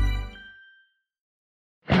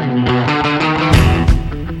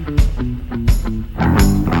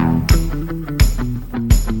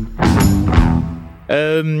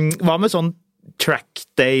 Hva med sånn track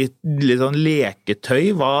day, litt sånn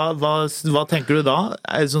leketøy, hva tenker du da?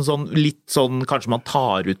 Litt sånn, kanskje man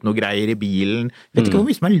tar ut noe greier i bilen, vet ikke hvor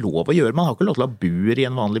mye som er lov å gjøre, man har ikke lov til å ha bur i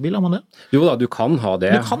en vanlig bil, har man det? Jo da, du kan ha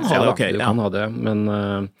det. Du kan ha det, ok. Du kan ha det, men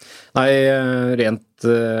rent,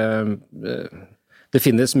 det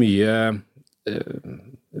finnes mye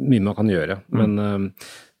man kan gjøre, men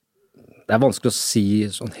det er vanskelig å si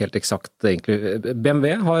sånn helt eksakt, egentlig.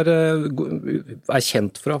 BMW er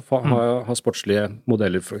kjent for å ha sportslige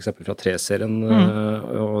modeller, for eksempel fra 3-serien,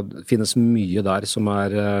 og det finnes mye der som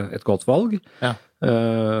er et godt valg. Ja.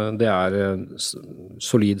 Det er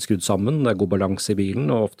solid skrudd sammen, det er god balanse i bilen,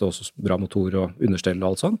 og ofte også bra motor og understell og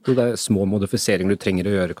alt sånt. Og det er små modifiseringer du trenger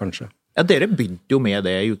å gjøre, kanskje. Ja, dere begynte jo med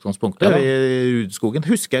det i utgangspunktet i Rudskogen.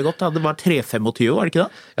 Husker jeg godt, det var 325, var det ikke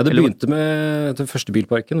det? Ja, det begynte med, den første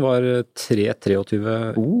bilparken var 323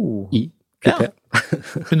 i QP. Ja.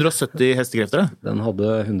 170 hestekrefter, det? Den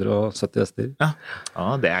hadde 170 hester. Ja,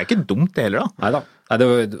 det er ikke dumt det heller da. Neida. Nei,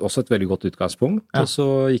 det var også et veldig godt utgangspunkt, og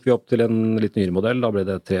så gikk vi opp til en litt nyere modell, da ble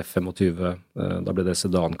det 325, da ble det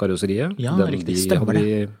sedan-karosseriet. Ja, riktig, stemmer det.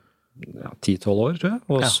 De hadde 10-12 år, tror jeg,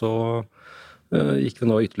 og så gikk vi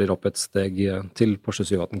nå ytterligere opp et steg til Porsche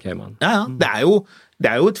 718 Cayman. Ja, det er jo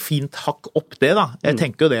et fint hakk opp det da. Jeg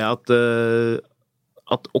tenker jo det at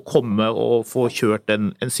å komme og få kjørt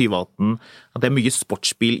en 718, at det er mye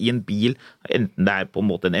sportsbil i en bil, enten det er på en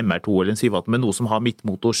måte en MR2 eller en 718, men noe som har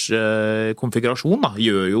midtmotors konfigurasjon da,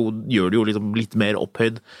 gjør det jo liksom litt mer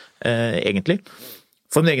opphøyd egentlig.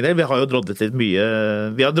 For min egen del, vi har jo droddet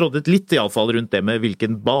litt i alle fall rundt det med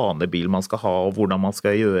hvilken banebil man skal ha og hvordan man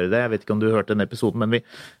skal gjøre det. Jeg vet ikke om du hørte den episoden, men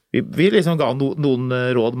vi liksom ga noen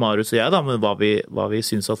råd, Marius og jeg, da, med hva vi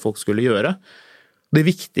synes at folk skulle gjøre. Det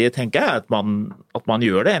viktige, tenker jeg, er at man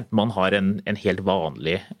gjør det, enten man har en helt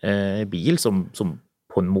vanlig bil som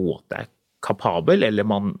på en måte er kapabel, eller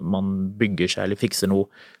man bygger seg eller fikser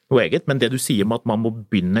noe eget, men det du sier med at man må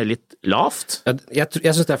begynne litt lavt? Jeg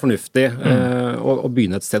synes det er fornuftig å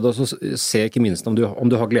begynne et sted, og så se ikke minst om du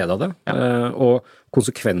har glede av det. Og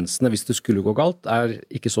konsekvensene hvis det skulle gå galt er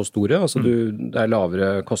ikke så store, altså det er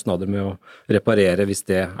lavere kostnader med å reparere hvis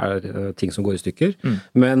det er ting som går i stykker,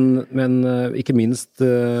 men ikke minst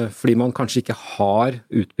fordi man kanskje ikke har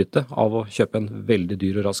utbytte av å kjøpe en veldig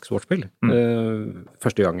dyr og rask sportsbil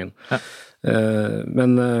første gangen.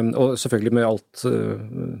 Og selvfølgelig med alt,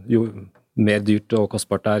 jo mer dyrt og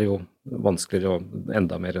kostbart det er, jo vanskeligere og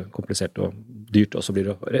enda mer komplisert og dyrt også blir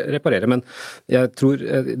det å reparere. Men jeg tror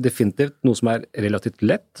definitivt noe som er relativt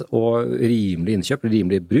lett og rimelig innkjøp,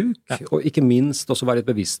 rimelig bruk, og ikke minst også være litt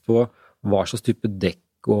bevisst på hva slags type dekk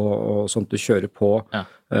og sånt du kjører på.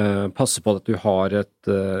 Passe på at du har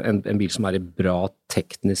en bil som er i bra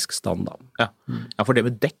teknisk stand. Ja, for det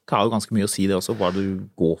med dekk har jo ganske mye å si det også, hva du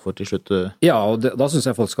går for til slutt. Ja, og da synes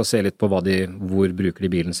jeg folk skal se litt på hvor bruker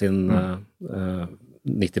de bilen sin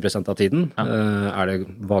 90% av tiden. Er det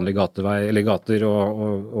vanlig gatevei, eller gater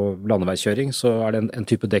og landeveikjøring, så er det en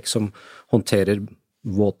type dekk som håndterer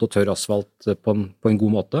våt og tørr asfalt på en god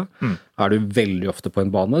måte. Er du veldig ofte på en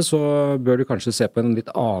bane, så bør du kanskje se på en litt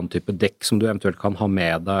annen type dekk som du eventuelt kan ha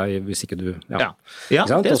med deg hvis ikke du... Ja, det er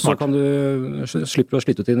smart. Og så kan du slippe å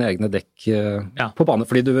slite ut dine egne dekk på bane,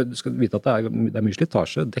 fordi du skal vite at det er mye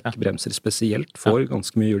slitasje. Dekkbremser spesielt får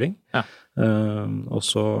ganske mye juling. Og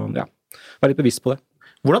så, vær litt bevisst på det.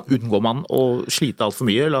 Hvordan unngår man å slite alt for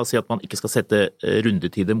mye? La oss si at man ikke skal sette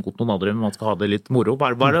rundetider mot noen andre, men man skal ha det litt moro.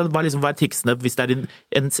 Hva er triksene hvis det er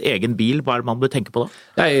ens egen bil? Hva er det man bør tenke på da?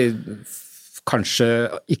 Kanskje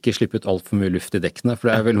ikke slippe ut alt for mye luft i dekkene, for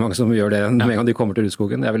det er veldig mange som gjør det med en gang de kommer til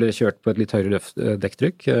Rudskogen. Jeg ville kjørt på et litt høyere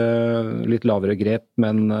dekktrykk, litt lavere grep,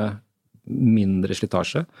 men mindre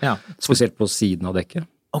slitasje, spesielt på siden av dekket.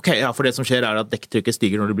 Ok, for det som skjer er at dekktrykket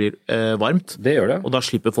stiger når det blir varmt. Det gjør det. Og da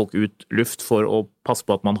slipper folk ut luft for å passe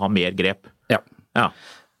på at man har mer grep. Ja.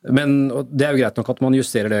 Men det er jo greit nok at man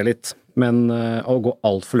justerer det litt, men å gå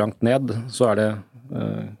alt for langt ned, så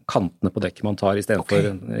kantene på dekket man tar, I stedet for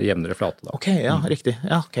en jevnere flate. Da. Ok, ja, riktig.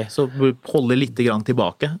 Ja, ok. Så holde litt grann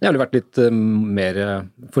tilbake. Jeg ville vært litt mer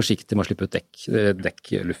forsiktig med å slippe ut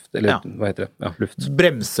dekkluft, eller hva heter det? Ja, luft.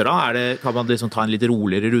 Bremser da, kan man liksom ta en litt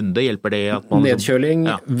roligere runde? Hjelper det at man... Nedkjøling,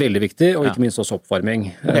 veldig viktig, og ikke minst også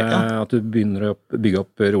oppvarming. At du begynner å bygge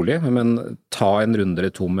opp rolig, men ta en runde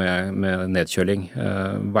eller to med nedkjøling.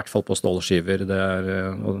 I hvert fall på stålskiver, det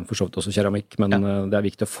og for så vidt også keramikk, men det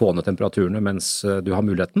viktig å få ned temperaturene mens du har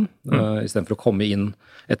muligheten, I stedet for å komme inn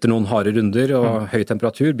etter noen harde runder og høy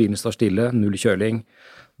temperatur, bilen står stille, null kjøling,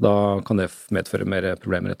 da kan det medføre mer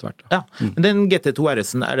problemer etter hvert. Ja, men den GT2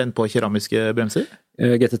 RS-en, den på keramiske bremser?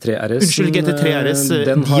 GT3 RS. Unnskyld, GT3 RS,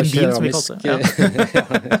 den har bil som vi kaller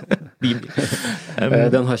det.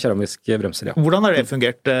 Den har keramiske bremser, ja. Hvordan har det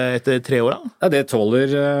fungert etter 3 år da? Ja, det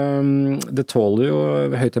tåler jo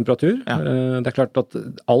høy temperatur. Det klart at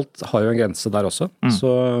alt har jo en grense der også, så,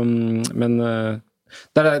 men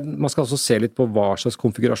man skal også se litt på hva slags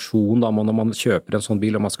konfigurasjon da, når man kjøper en sånn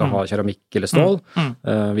bil, om man skal ha keramikk eller stål.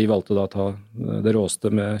 Vi valgte da å ta det råeste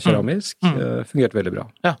med keramisk. Fungerte veldig bra.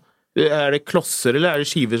 Ja. Er det klosser, eller er det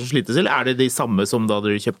skiver som slites, eller er det de samme som da du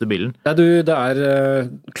kjøpte bilen? Nei, det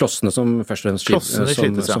klossene som først og fremst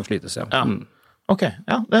slites, ja. Ok,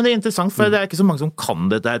 ja, det er interessant, for det er ikke så mange som kan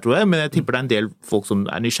dette her, tror jeg, men jeg tipper det er en del folk som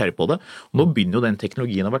er nysgjerrig på det. Og nå begynner jo den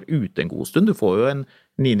teknologien å ha vært ute en god stund. Du får jo en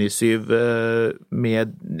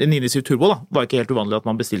 997 Turbo, da. Det var ikke helt uvanlig at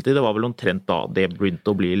man bestilte. Det var vel omtrent da det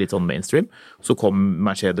begynte å bli litt sånn mainstream. Så kom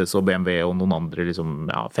Mercedes og BMW og noen andre liksom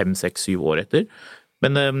 5, 6, 7 år etter.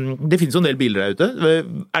 Men det finnes jo en del biler der ute.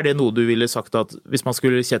 Er det noe du ville sagt at hvis man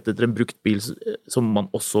skulle sett etter en brukt bil som man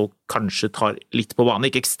også kanskje tar litt på bane,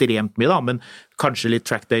 ikke ekstremt mye da, men kanskje litt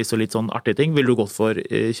track days og litt sånn artige ting, ville du gått for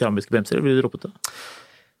keramiske bremser, eller ville du droppet det?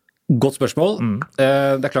 Godt spørsmål.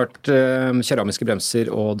 Det klart, keramiske bremser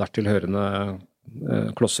og dertil hørende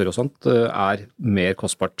klosser og sånt er mer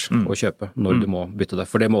kostbart å kjøpe når du må bytte det,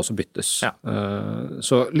 for det må også byttes.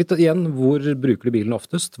 Så litt igjen, hvor bruker du bilen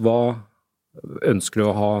oftest? Hva ønsker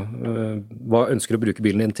du å bruke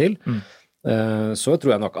bilen din til? Så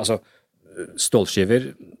tror jeg nok, altså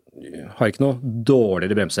stålskiver har ikke noe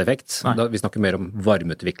dårligere bremseeffekt. Vi snakker mer om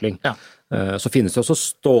varmeutvikling. Så finnes det også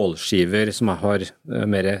stålskiver som har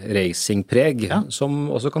mer racingpreg,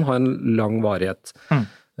 som også kan ha en lang varighet.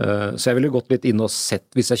 Så jeg ville gått litt inn og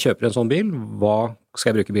sett, hvis jeg kjøper en sånn bil, hva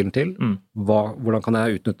skal jeg bruke bilen til? Hvordan kan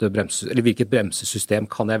jeg utnytte eller hvilket bremsesystem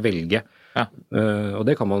kan jeg velge? Og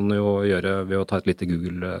det kan man jo gjøre ved å ta et lite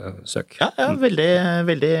Google-søk. Ja, veldig,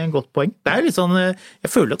 veldig godt poeng. Det er litt sånn,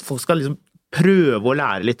 jeg føler at folk skal liksom prøve å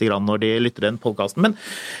lære litt grann når de lytter den podcasten, men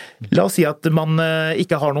la oss si at man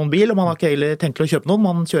ikke har noen bil, og man har ikke heller tenkt til å kjøpe noen,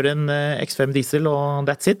 man kjører en X5 diesel og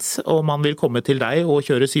that's it, og man vil komme til deg og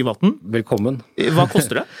kjøre 718. Velkommen. Hva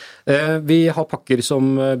koster det? Vi har pakker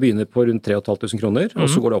som begynner på rundt 3 500 kroner,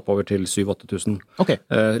 og så går det oppover til 7-8 000. Okay.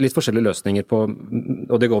 Litt forskjellige løsninger på,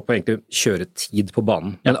 og det går på egentlig kjøretid på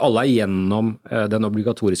banen. Men alle er gjennom den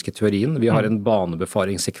obligatoriske teorien. Vi har en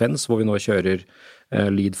banebefaringssekvens hvor vi nå kjører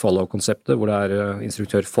lead-follow-konseptet, hvor det er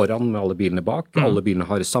instruktør foran med alle bilene bak. Alle bilene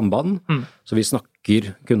har samband, så vi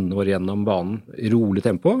snakker kundene våre gjennom banen i rolig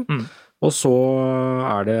tempo. Og så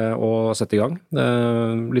er det å sette i gang.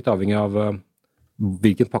 Litt avhengig av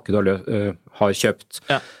hvilken pakke du har kjøpt.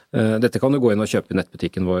 Dette kan du gå inn og kjøpe i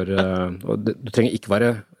nettbutikken vår, og du trenger ikke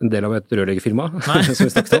være en del av et rørleggerfirma, som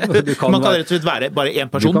vi snakket om. Man kan rett og slett være bare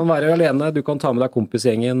en person? Du kan være alene, du kan ta med deg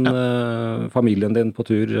kompisgjengen, familien din på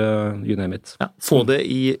tur, you name it. Få det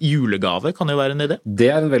i julegave kan jo være en idé? Det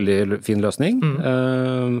er en veldig fin løsning.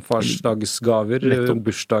 Farsdagsgaver,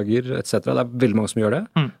 bursdager, etc. Det er veldig mange som gjør det.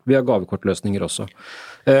 Vi har gavekortløsninger også.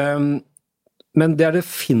 Men det er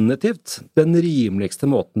definitivt den rimeligste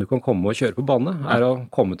måten du kan komme og kjøre på bane, er å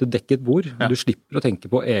komme til dekket bord. Du slipper å tenke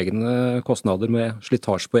på egne kostnader med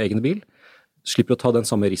slitasje på egen bil. Slipper å ta den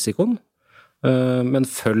samme risikoen, men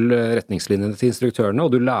følg retningslinjene til instruktørene,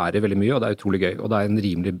 og du lærer veldig mye, og det er utrolig gøy. Og det er en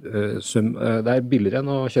rimelig sum. Det er billigere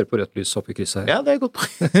enn å kjøre på rødt lys opp i krysset her. Ja, det er godt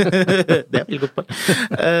poeng. Det er veldig godt poeng.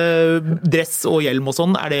 Dress og hjelm og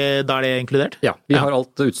sånn, da er det inkludert? Ja, vi har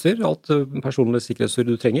alt utstyr, alt personlig sikkerhetsutstyr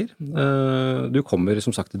du trenger. Du kommer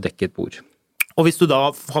som sagt til dekket bord. Og hvis du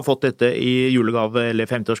da har fått dette i julegave eller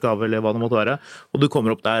 50-årsgave eller hva det måtte være, og du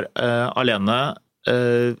kommer opp der alene,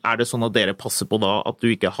 er det sånn at dere passer på da at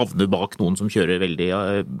du ikke havner bak noen som kjører veldig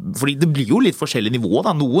fordi det blir jo litt forskjellig nivå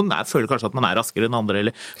da, noen føler kanskje at man er raskere enn andre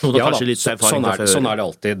eller noen har kanskje litt erfaring sånn er det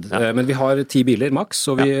alltid, men vi har 10 biler maks,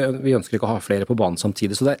 og vi ønsker ikke å ha flere på banen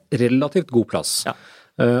samtidig, så det er relativt god plass.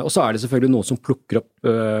 Og så er det selvfølgelig noen som plukker opp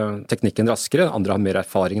teknikken raskere, andre har mer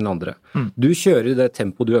erfaring enn andre. Du kjører det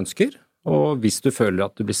tempo du ønsker, og hvis du føler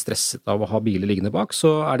at du blir stresset av å ha biler liggende bak,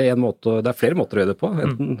 så det flere måter å gjøre det på.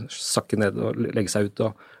 Enten sakke ned og legge seg ut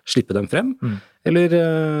og slippe dem frem, eller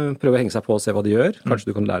prøve å henge seg på og se hva de gjør.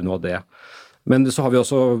 Kanskje du kan lære noe av det. Men så har vi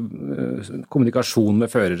også kommunikasjon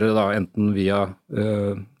med førere, da, enten via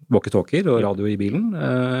walkie-talkier og radio i bilen,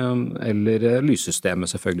 eller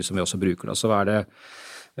lyssystemet selvfølgelig, som vi også bruker. Da. Så det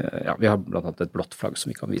vi har blant annet et blått flagg som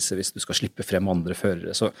vi kan vise hvis du skal slippe frem andre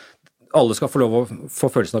førere. Så alle skal få lov å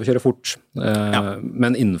få følelsen av å kjøre fort,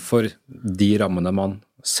 men innenfor de rammene man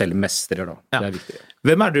selv mestrer da. Det viktig.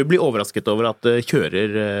 Hvem det du blir overrasket over at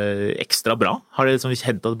kjører ekstra bra? Har det liksom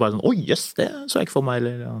kjent at bare sånn, oi, jøss, det så jeg ikke for meg,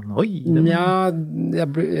 eller oi?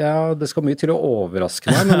 Det skal mye til å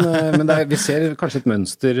overraske meg, men vi ser kanskje et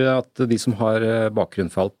mønster at de som har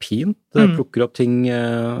bakgrunn for alpint plukker opp ting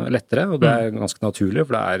lettere, og det ganske naturlig,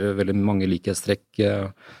 for det veldig mange likhetstrekk,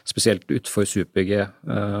 spesielt utfor super-G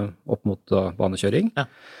opp mot banekjøring.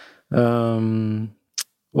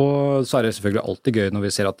 Og så det selvfølgelig alltid gøy når vi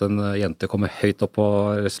ser at en jente kommer høyt opp på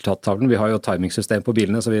resultattavlen. Vi har jo timingsystem på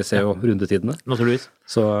bilene, så vi ser jo rundetidene. Naturligvis.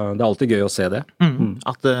 Så det alltid gøy å se det.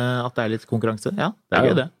 At det litt konkurranse. Ja, det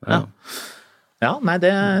gøy det. Ja, nei,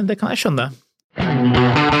 det kan jeg skjønne.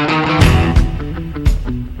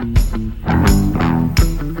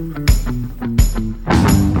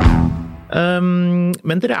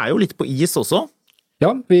 Men dere jo litt på is også?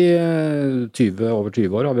 Ja, over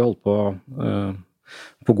 20 år har vi holdt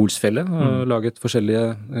på Golsfjellet og laget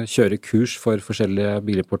forskjellige kjørekurs for forskjellige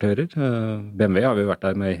bilimportører. BMW har vi vært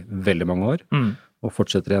der med i veldig mange år, og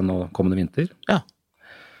fortsetter igjen nå kommende vinter. Ja.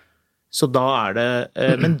 Så da det,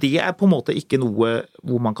 men det på en måte ikke noe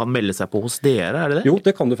hvor man kan melde seg på hos dere, det? Jo,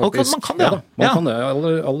 det kan du faktisk. Man kan det, Man kan det i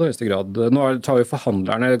aller høyeste grad. Nå tar jo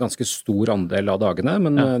forhandlerne ganske stor andel av dagene,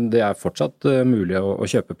 men det fortsatt mulig å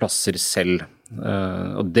kjøpe plasser selv.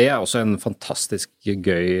 Og det også en fantastisk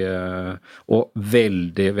gøy og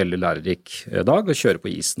veldig, veldig lærerik dag å kjøre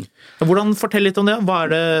på isen. Hvordan, fortell litt om det. Hva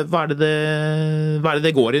er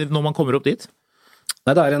det går i når man kommer opp dit?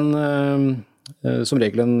 Nei, det som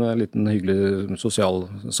regel en liten hyggelig sosial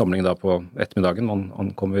samling da på ettermiddagen.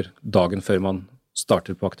 Man kommer dagen før man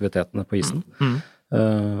starter på aktivitetene på isen.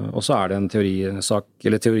 Og så det en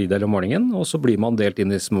teoridel om morgenen, og så blir man delt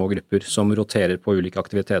inn i små grupper som roterer på ulike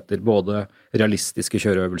aktiviteter, både realistiske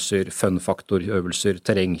kjøreøvelser, fun-faktorøvelser,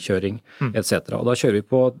 terrengkjøring, etc. Og da kjører vi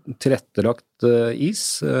på tilrettelagt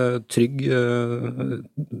is, trygg,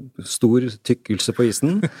 stor tykkelse på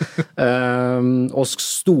isen, og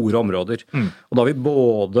store områder. Og da har vi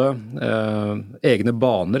både egne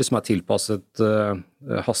baner som tilpasset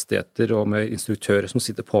hastigheter og med instruktører som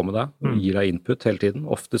sitter på med deg og gir deg input hele tiden.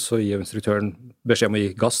 Ofte så gir instruktøren beskjed om å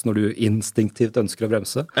gi gass når du instinktivt ønsker å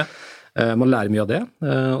bremse. Man lærer mye av det,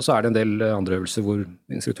 og så det en del andre øvelser hvor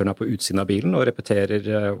instruktøren på utsiden av bilen og repeterer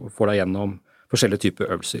og får deg gjennom forskjellige typer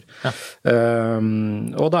øvelser.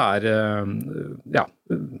 Og det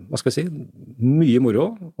hva skal jeg si, mye moro,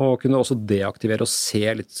 og kunne også deaktivere og se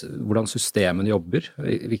litt hvordan systemene jobber.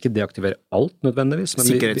 Vi ikke deaktivere alt nødvendigvis, men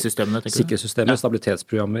sikkerhetssystemene, sikkerhetssystemer,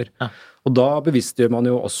 stabilitetsprogrammer. Og da bevisstgjør man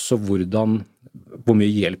jo også hvor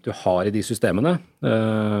mye hjelp du har i de systemene.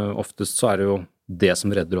 Oftest så det jo det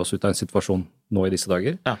som redder oss ut av en situasjon nå i disse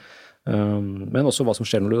dager. Men også hva som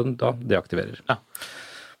skjer når du da deaktiverer.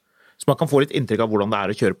 Så man kan få litt inntrykk av hvordan det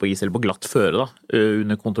å kjøre på is eller på glatt føre da,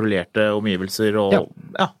 under kontrollerte omgivelser. Og,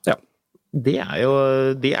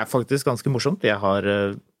 Det faktisk ganske morsomt. Jeg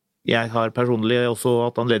har personlig også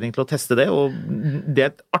hatt anledning til å teste det, og det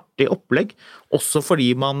et artig opplegg, også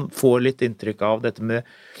fordi man får litt inntrykk av dette med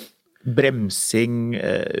bremsing,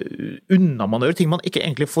 unnamanøver, ting man ikke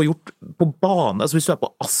egentlig får gjort på bane. Altså hvis du på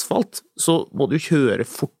asfalt, så må du kjøre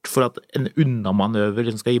fort for at en unnamanøver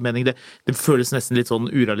skal gi mening. Det føles nesten litt sånn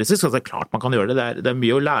urealistisk. Altså det klart man kan gjøre det. Det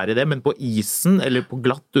mye å lære i det, men på isen, eller på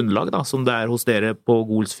glatt underlag, da, som det hos dere på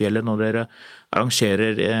Golsfjellet når dere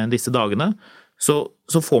arrangerer disse dagene, så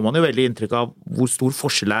får man jo veldig inntrykk av hvor stor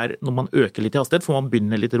forskjell når man øker litt i hastighet, for man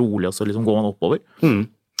begynner litt rolig, og så liksom går man oppover.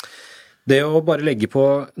 Det å bare legge på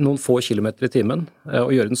noen få kilometer i timen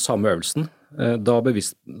og gjøre den samme øvelsen,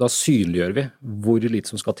 da synliggjør vi hvor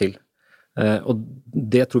lite som skal til. Og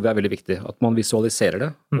det tror vi veldig viktig, at man visualiserer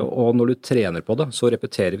det. Og når du trener på det, så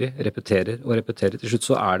repeterer vi, repeterer og repeterer. Til slutt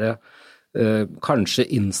så det kanskje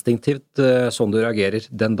instinktivt sånn du reagerer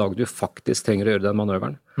den dag du faktisk trenger å gjøre den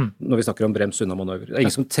manøveren. Når vi snakker om brems unna manøver. Det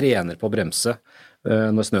ingen som trener på å bremse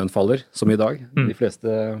når snøen faller, som i dag. De fleste,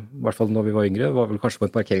 i hvert fall når vi var yngre, var vel kanskje på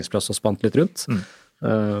en parkeringsplass og spant litt rundt.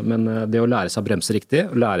 Men det å lære seg å bremse riktig,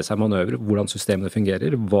 lære seg manøver, hvordan systemene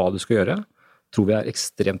fungerer, hva du skal gjøre, tror vi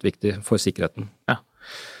ekstremt viktig for sikkerheten.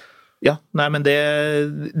 Ja, nei, men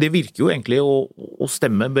det virker jo egentlig å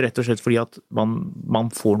stemme, rett og slett fordi at man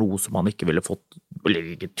får noe som man ikke ville fått,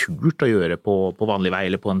 eller ikke turt å gjøre på vanlig vei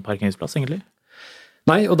eller på en parkeringsplass, egentlig.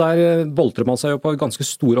 Nei, og der boltrer man seg jo på ganske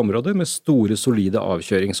store områder, med store, solide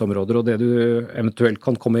avkjøringsområder, og det du eventuelt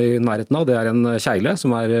kan komme i nærheten av, det en kjegle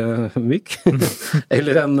som myk,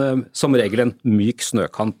 eller som regel en myk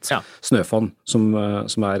snøkant, snøfonn, som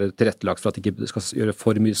tilrettelagt for at det ikke skal gjøre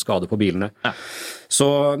for mye skade på bilene. Ja. Så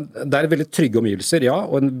det veldig trygge omgivelser, ja,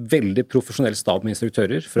 og en veldig profesjonell stab med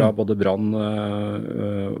instruktører fra både brann,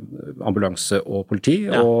 ambulanse og politi,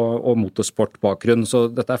 og motorsportbakgrunn. Så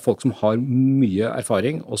dette folk som har mye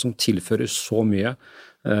erfaring, og som tilfører så mye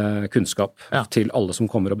kunnskap til alle som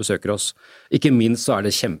kommer og besøker oss. Ikke minst så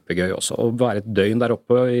det kjempegøy også. Å være et døgn der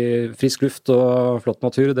oppe i frisk luft og flott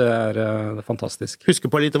natur, det fantastisk. Husk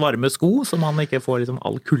på litt varme sko, så man ikke får liksom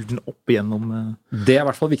all kulden opp igjennom. Det i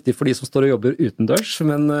hvert fall viktig for de som står og jobber utendørs,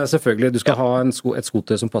 men selvfølgelig, du skal ha et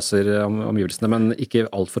skotøy som passer omgivelsene, men ikke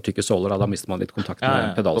alt for tykke såler, da mister man litt kontakt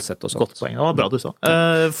med pedalsett og sånt. Godt poeng, det var bra du sa.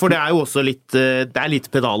 For det jo også litt, det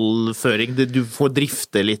litt pedalføring, du får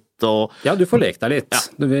drifte litt, og... Ja, du får lekt deg litt,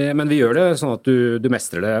 men vi gjør det sånn at du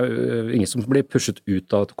mestrer det. Ingen som blir pushet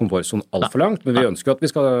ut av komfortsonen alt for langt, men vi ønsker jo at vi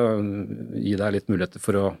skal gi deg litt muligheter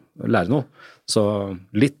for å lære noe. Så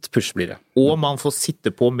litt push blir det. Og man får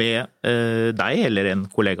sitte på med deg, eller en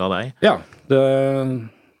kollega av deg. Ja,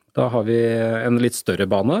 da har vi en litt større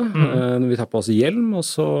bane. Vi tar på oss hjelm, og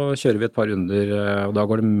så kjører vi et par runder, og da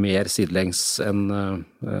går det mer sidelengs enn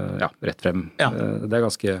rett frem. Ja. Det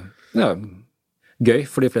ganske gøy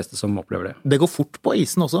for de fleste som opplever det. Det går fort på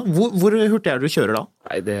isen også. Hvor hurtig det du kjører da?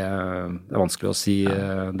 Nei, det vanskelig å si.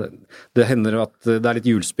 Det hender at det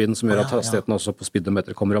litt hjulspinn som gjør at hastigheten også på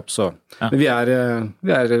speedometer kommer opp, så. Men vi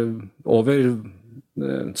er over,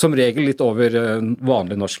 som regel litt over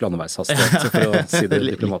vanlig norsk landeveishastighet, for å si det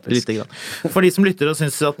diplomatisk. For de som lytter og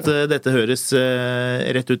synes at dette høres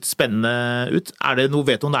rett ut spennende ut, det noe,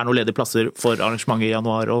 vet du om det noen ledige plasser for arrangementet i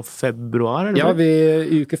januar og februar? Eller? Ja,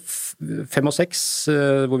 i uke 5 og 6,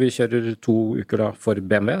 hvor vi kjører 2 uker da for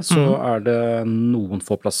BMW, så det noen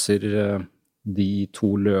få plasser de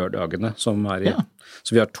 2 lørdagene som i.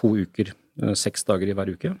 Så vi har 2 uker, 6 dager i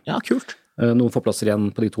hver uke. Ja, kult. Noen får plasser igjen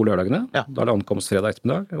på de 2 lørdagene. Ja. Da det ankomst fredag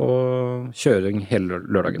ettermiddag, og kjøring hele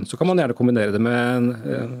lørdagen. Så kan man gjerne kombinere det med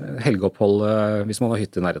helgeopphold hvis man har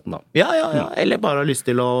hytte i nærheten da. Ja, eller bare har lyst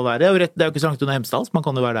til å være. Det jo ikke så langt under Hemsedal, så man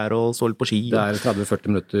kan jo være der og stå litt på ski. Det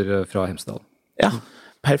 30-40 minutter fra Hemsedal. Ja,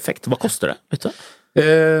 perfekt. Hva koster det, vet du?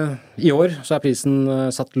 I år så prisen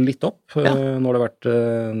satt litt opp. Nå har det vært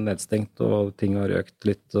nedstengt og ting har økt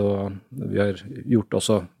litt, og vi har gjort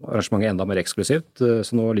også arrangementet enda mer eksklusivt,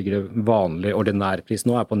 så nå ligger det vanlig ordinærpris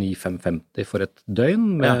nå på 9,550 for et døgn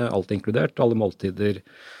med alt inkludert, alle måltider,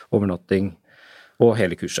 overnatting og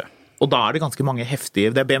hele kurset. Og da det ganske mange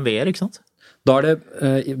heftige, det BMW-er, ikke sant? Da det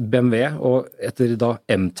BMW og etter da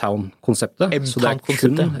M-Town-konseptet, så det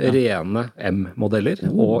kun rene M-modeller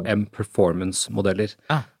og M-Performance-modeller.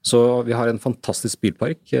 Så vi har en fantastisk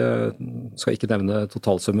bilpark, skal ikke nevne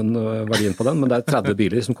totalsummen verdien på den, men det 30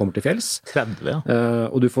 biler som kommer til fjells. 30, ja.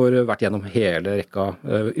 Og du får vært gjennom hele rekka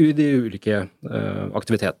i de ulike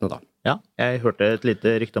aktivitetene da. Ja, jeg hørte et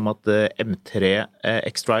lite rykte om at M3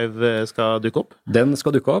 X-Drive skal dukke opp. Den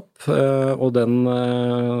skal dukke opp, og den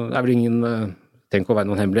vel ingen, tenk å være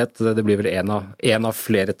noen hemmelighet, det blir vel en av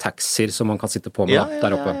flere taxier som man kan sitte på med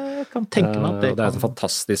der oppe. Ja, jeg kan tenke meg at det kan. Det en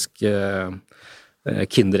fantastisk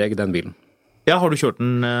kinderegg, den bilen. Ja, har du kjørt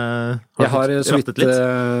den? Jeg har så vidt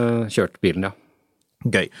kjørt bilen, ja.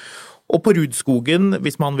 Gøy. Og på Rudskogen,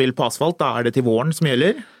 hvis man vil på asfalt, da det til våren som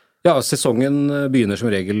gjelder? Ja, sesongen begynner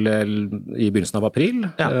som regel i begynnelsen av april,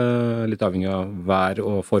 litt avhengig av vær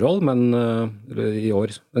og forhold, men i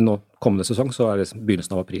år, nå kommende sesong, så det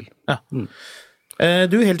begynnelsen av april. Ja.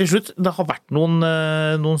 Du, helt til slutt, det har vært noen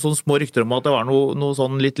sånne små rykter om at det var noe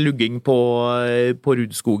sånn litt lugging på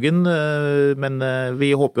Rudskogen, men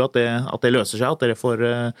vi håper jo at det løser seg, at dere får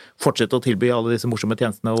fortsette å tilby alle disse morsomme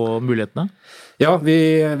tjenestene og mulighetene. Ja,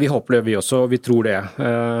 vi håper det, vi også, vi tror det,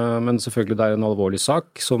 men selvfølgelig det en alvorlig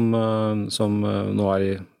sak som nå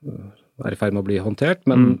i ferd med å bli håndtert,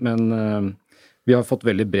 men vi har fått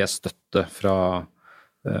veldig bred støtte fra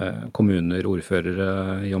kommuner,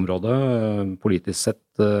 ordførere i området, politisk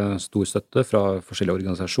sett stor støtte fra forskjellige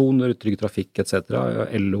organisasjoner, Trygg Trafikk etc.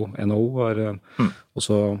 LO, NHO har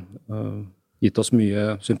også gitt oss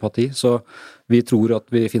mye sympati, så vi tror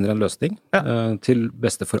at vi finner en løsning til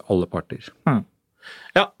beste for alle parter.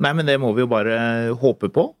 Ja, nei, men det må vi jo bare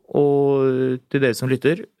håpe på, og til dere som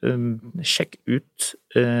lytter, sjekk ut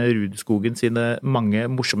Rudskogen sine mange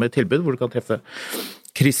morsomme tilbud, hvor du kan treffe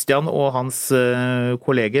Christian og hans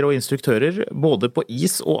kolleger og instruktører, både på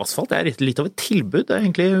is og asfalt, det litt av et tilbud. Det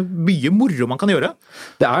egentlig mye moro man kan gjøre.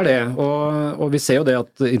 Det det, og vi ser jo det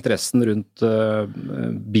at interessen rundt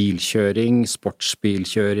bilkjøring,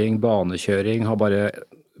 sportsbilkjøring, banekjøring har bare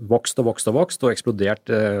vokst og eksplodert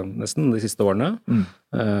nesten de siste årene.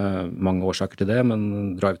 Mange årsaker til det, men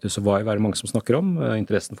Drive to Survive det mange som snakker om.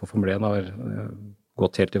 Interessen for Formel 1 har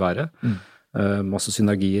gått helt i været. Masse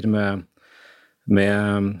synergier med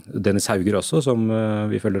Dennis Hauger også, som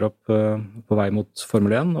vi følger opp på vei mot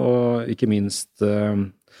Formel 1, og ikke minst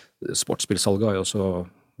sportsspillsalget har jo også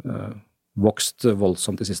vokst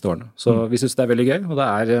voldsomt de siste årene. Så vi synes det veldig gøy, og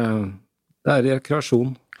det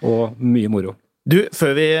rekreasjon og mye moro. Du,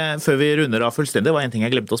 før vi runder av fullstendig, var en ting jeg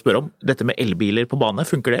glemte å spørre om. Dette med elbiler på bane,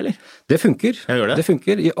 funker det, eller? Det funker. Det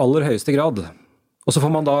funker i aller høyeste grad. Og så får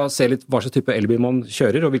man da se litt hva slags type elbil man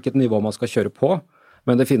kjører, og hvilket nivå man skal kjøre på.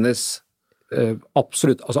 Men det finnes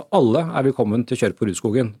absolutt, altså alle velkommen til å kjøre på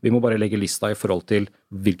Rudskogen. Vi må bare legge lista i forhold til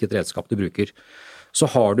hvilket redskap du bruker. Så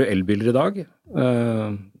har du elbiler i dag.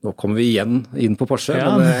 Nå kommer vi igjen inn på Porsche.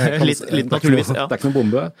 Men litt naturligvis, ja. Det ikke noen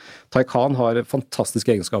bombe. Taycan har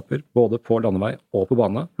fantastiske egenskaper, både på landevei og på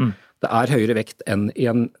bane. Det høyere vekt enn i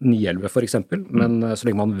en 911 for eksempel, men så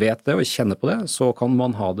lenge man vet det og kjenner på det, så kan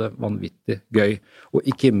man ha det vanvittig gøy, og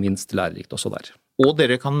ikke minst lærerikt også der. Og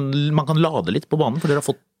man kan lade litt på banen, for dere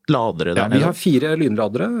har fått ladere der nede? Vi har 4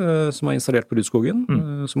 lynladere som installert på Rudskogen,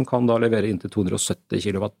 som kan da levere inntil 270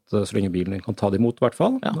 kilowatt, så lenge bilen kan ta det imot i hvert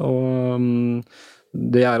fall. Ja. Og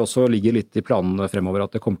det også ligger litt i planene fremover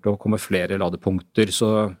at det kommer til å komme flere ladepunkter,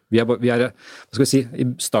 så vi hva skal vi si, i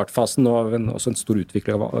startfasen nå av også en stor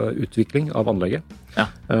utvikling av anlegget. Ja.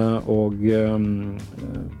 Og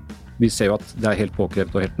vi ser jo at det helt påkrevet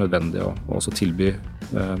og helt nødvendig å også tilby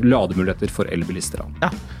lademuligheter for elbilister. Ja,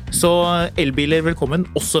 så elbiler velkommen,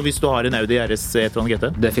 også hvis du har en Audi RS e-tron GT?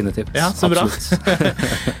 Definitivt. Ja, så bra.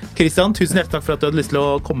 Christian, tusen hjertelig takk for at du hadde lyst til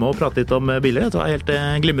å komme og prate litt om biler. Det var helt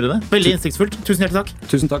glimrende. Veldig innsiktsfullt. Tusen hjertelig takk.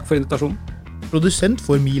 Tusen takk for invitasjonen. Produsent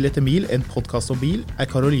for Mil etter mil, en podcast om bil,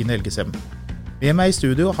 Karoline Helgesem. Med meg i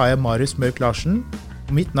studio har jeg Marius Mørk Larsen,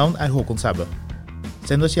 og mitt navn Håkon Sæbø.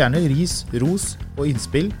 Send oss gjerne ris, ros og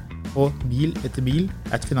innspill på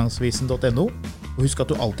milettermil@finansavisen.no, og husk at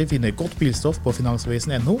du alltid finner godt bilstoff på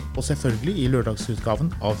finansavisen.no, og selvfølgelig i lørdagsutgaven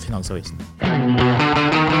av Finansavisen.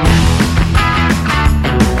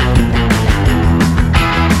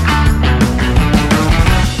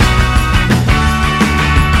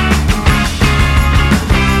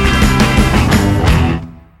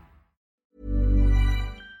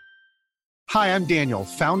 Hi, I'm Daniel,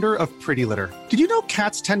 founder of Pretty Litter. Did you know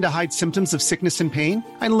cats tend to hide symptoms of sickness and pain?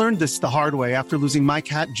 I learned this the hard way after losing my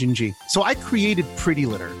cat, Gingy. So I created Pretty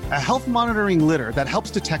Litter, a health monitoring litter that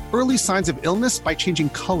helps detect early signs of illness by changing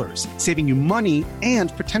colors, saving you money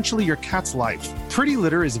and potentially your cat's life. Pretty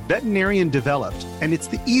Litter is veterinarian developed, and it's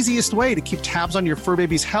the easiest way to keep tabs on your fur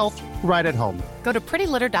baby's health right at home. Go to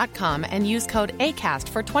prettylitter.com and use code ACAST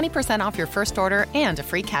for 20% off your first order and a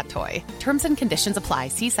free cat toy. Terms and conditions apply.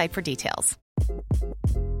 See site for details.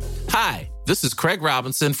 Hi, this is Craig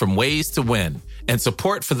Robinson from Ways to Win, and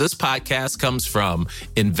support for this podcast comes from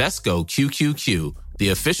Invesco QQQ, the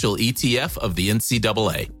official ETF of the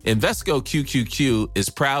NCAA. Invesco QQQ is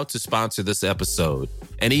proud to sponsor this episode,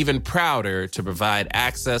 and even prouder to provide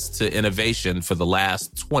access to innovation for the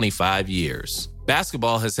last 25 years.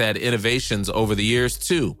 Basketball has had innovations over the years,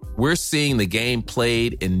 too. We're seeing the game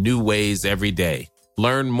played in new ways every day.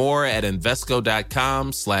 Learn more at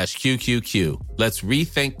Invesco.com/QQQ. Let's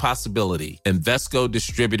rethink possibility. Invesco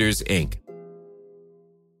Distributors, Inc.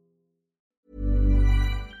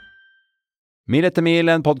 Mil etter mil,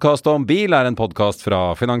 en podcast om bil, en podcast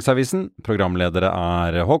fra Finansavisen. Programledere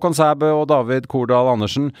Håkon Sæbø og David Kordal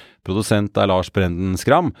Andersen. Produsent Lars Brenden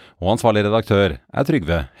Skram. Og ansvarlig redaktør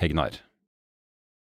Trygve Hegnar.